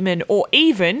these women, or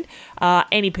even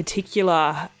any particular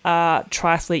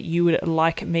triathlete you would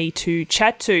like me to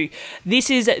chat to. This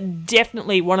is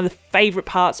definitely one of the favourite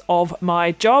parts of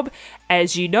my job.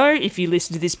 As you know, if you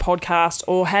listen to this podcast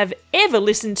or have ever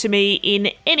listened to me in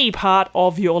any part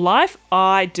of your life,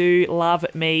 I do love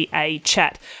me a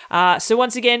chat. So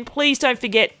once again, please don't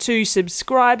forget to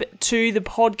subscribe to the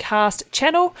podcast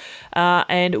channel,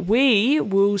 and we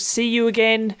will see you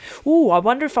again. I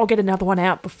wonder if I'll get another one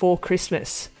out before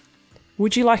Christmas.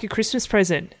 Would you like a Christmas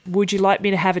present? Would you like me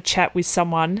to have a chat with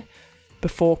someone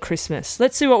before Christmas?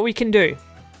 Let's see what we can do.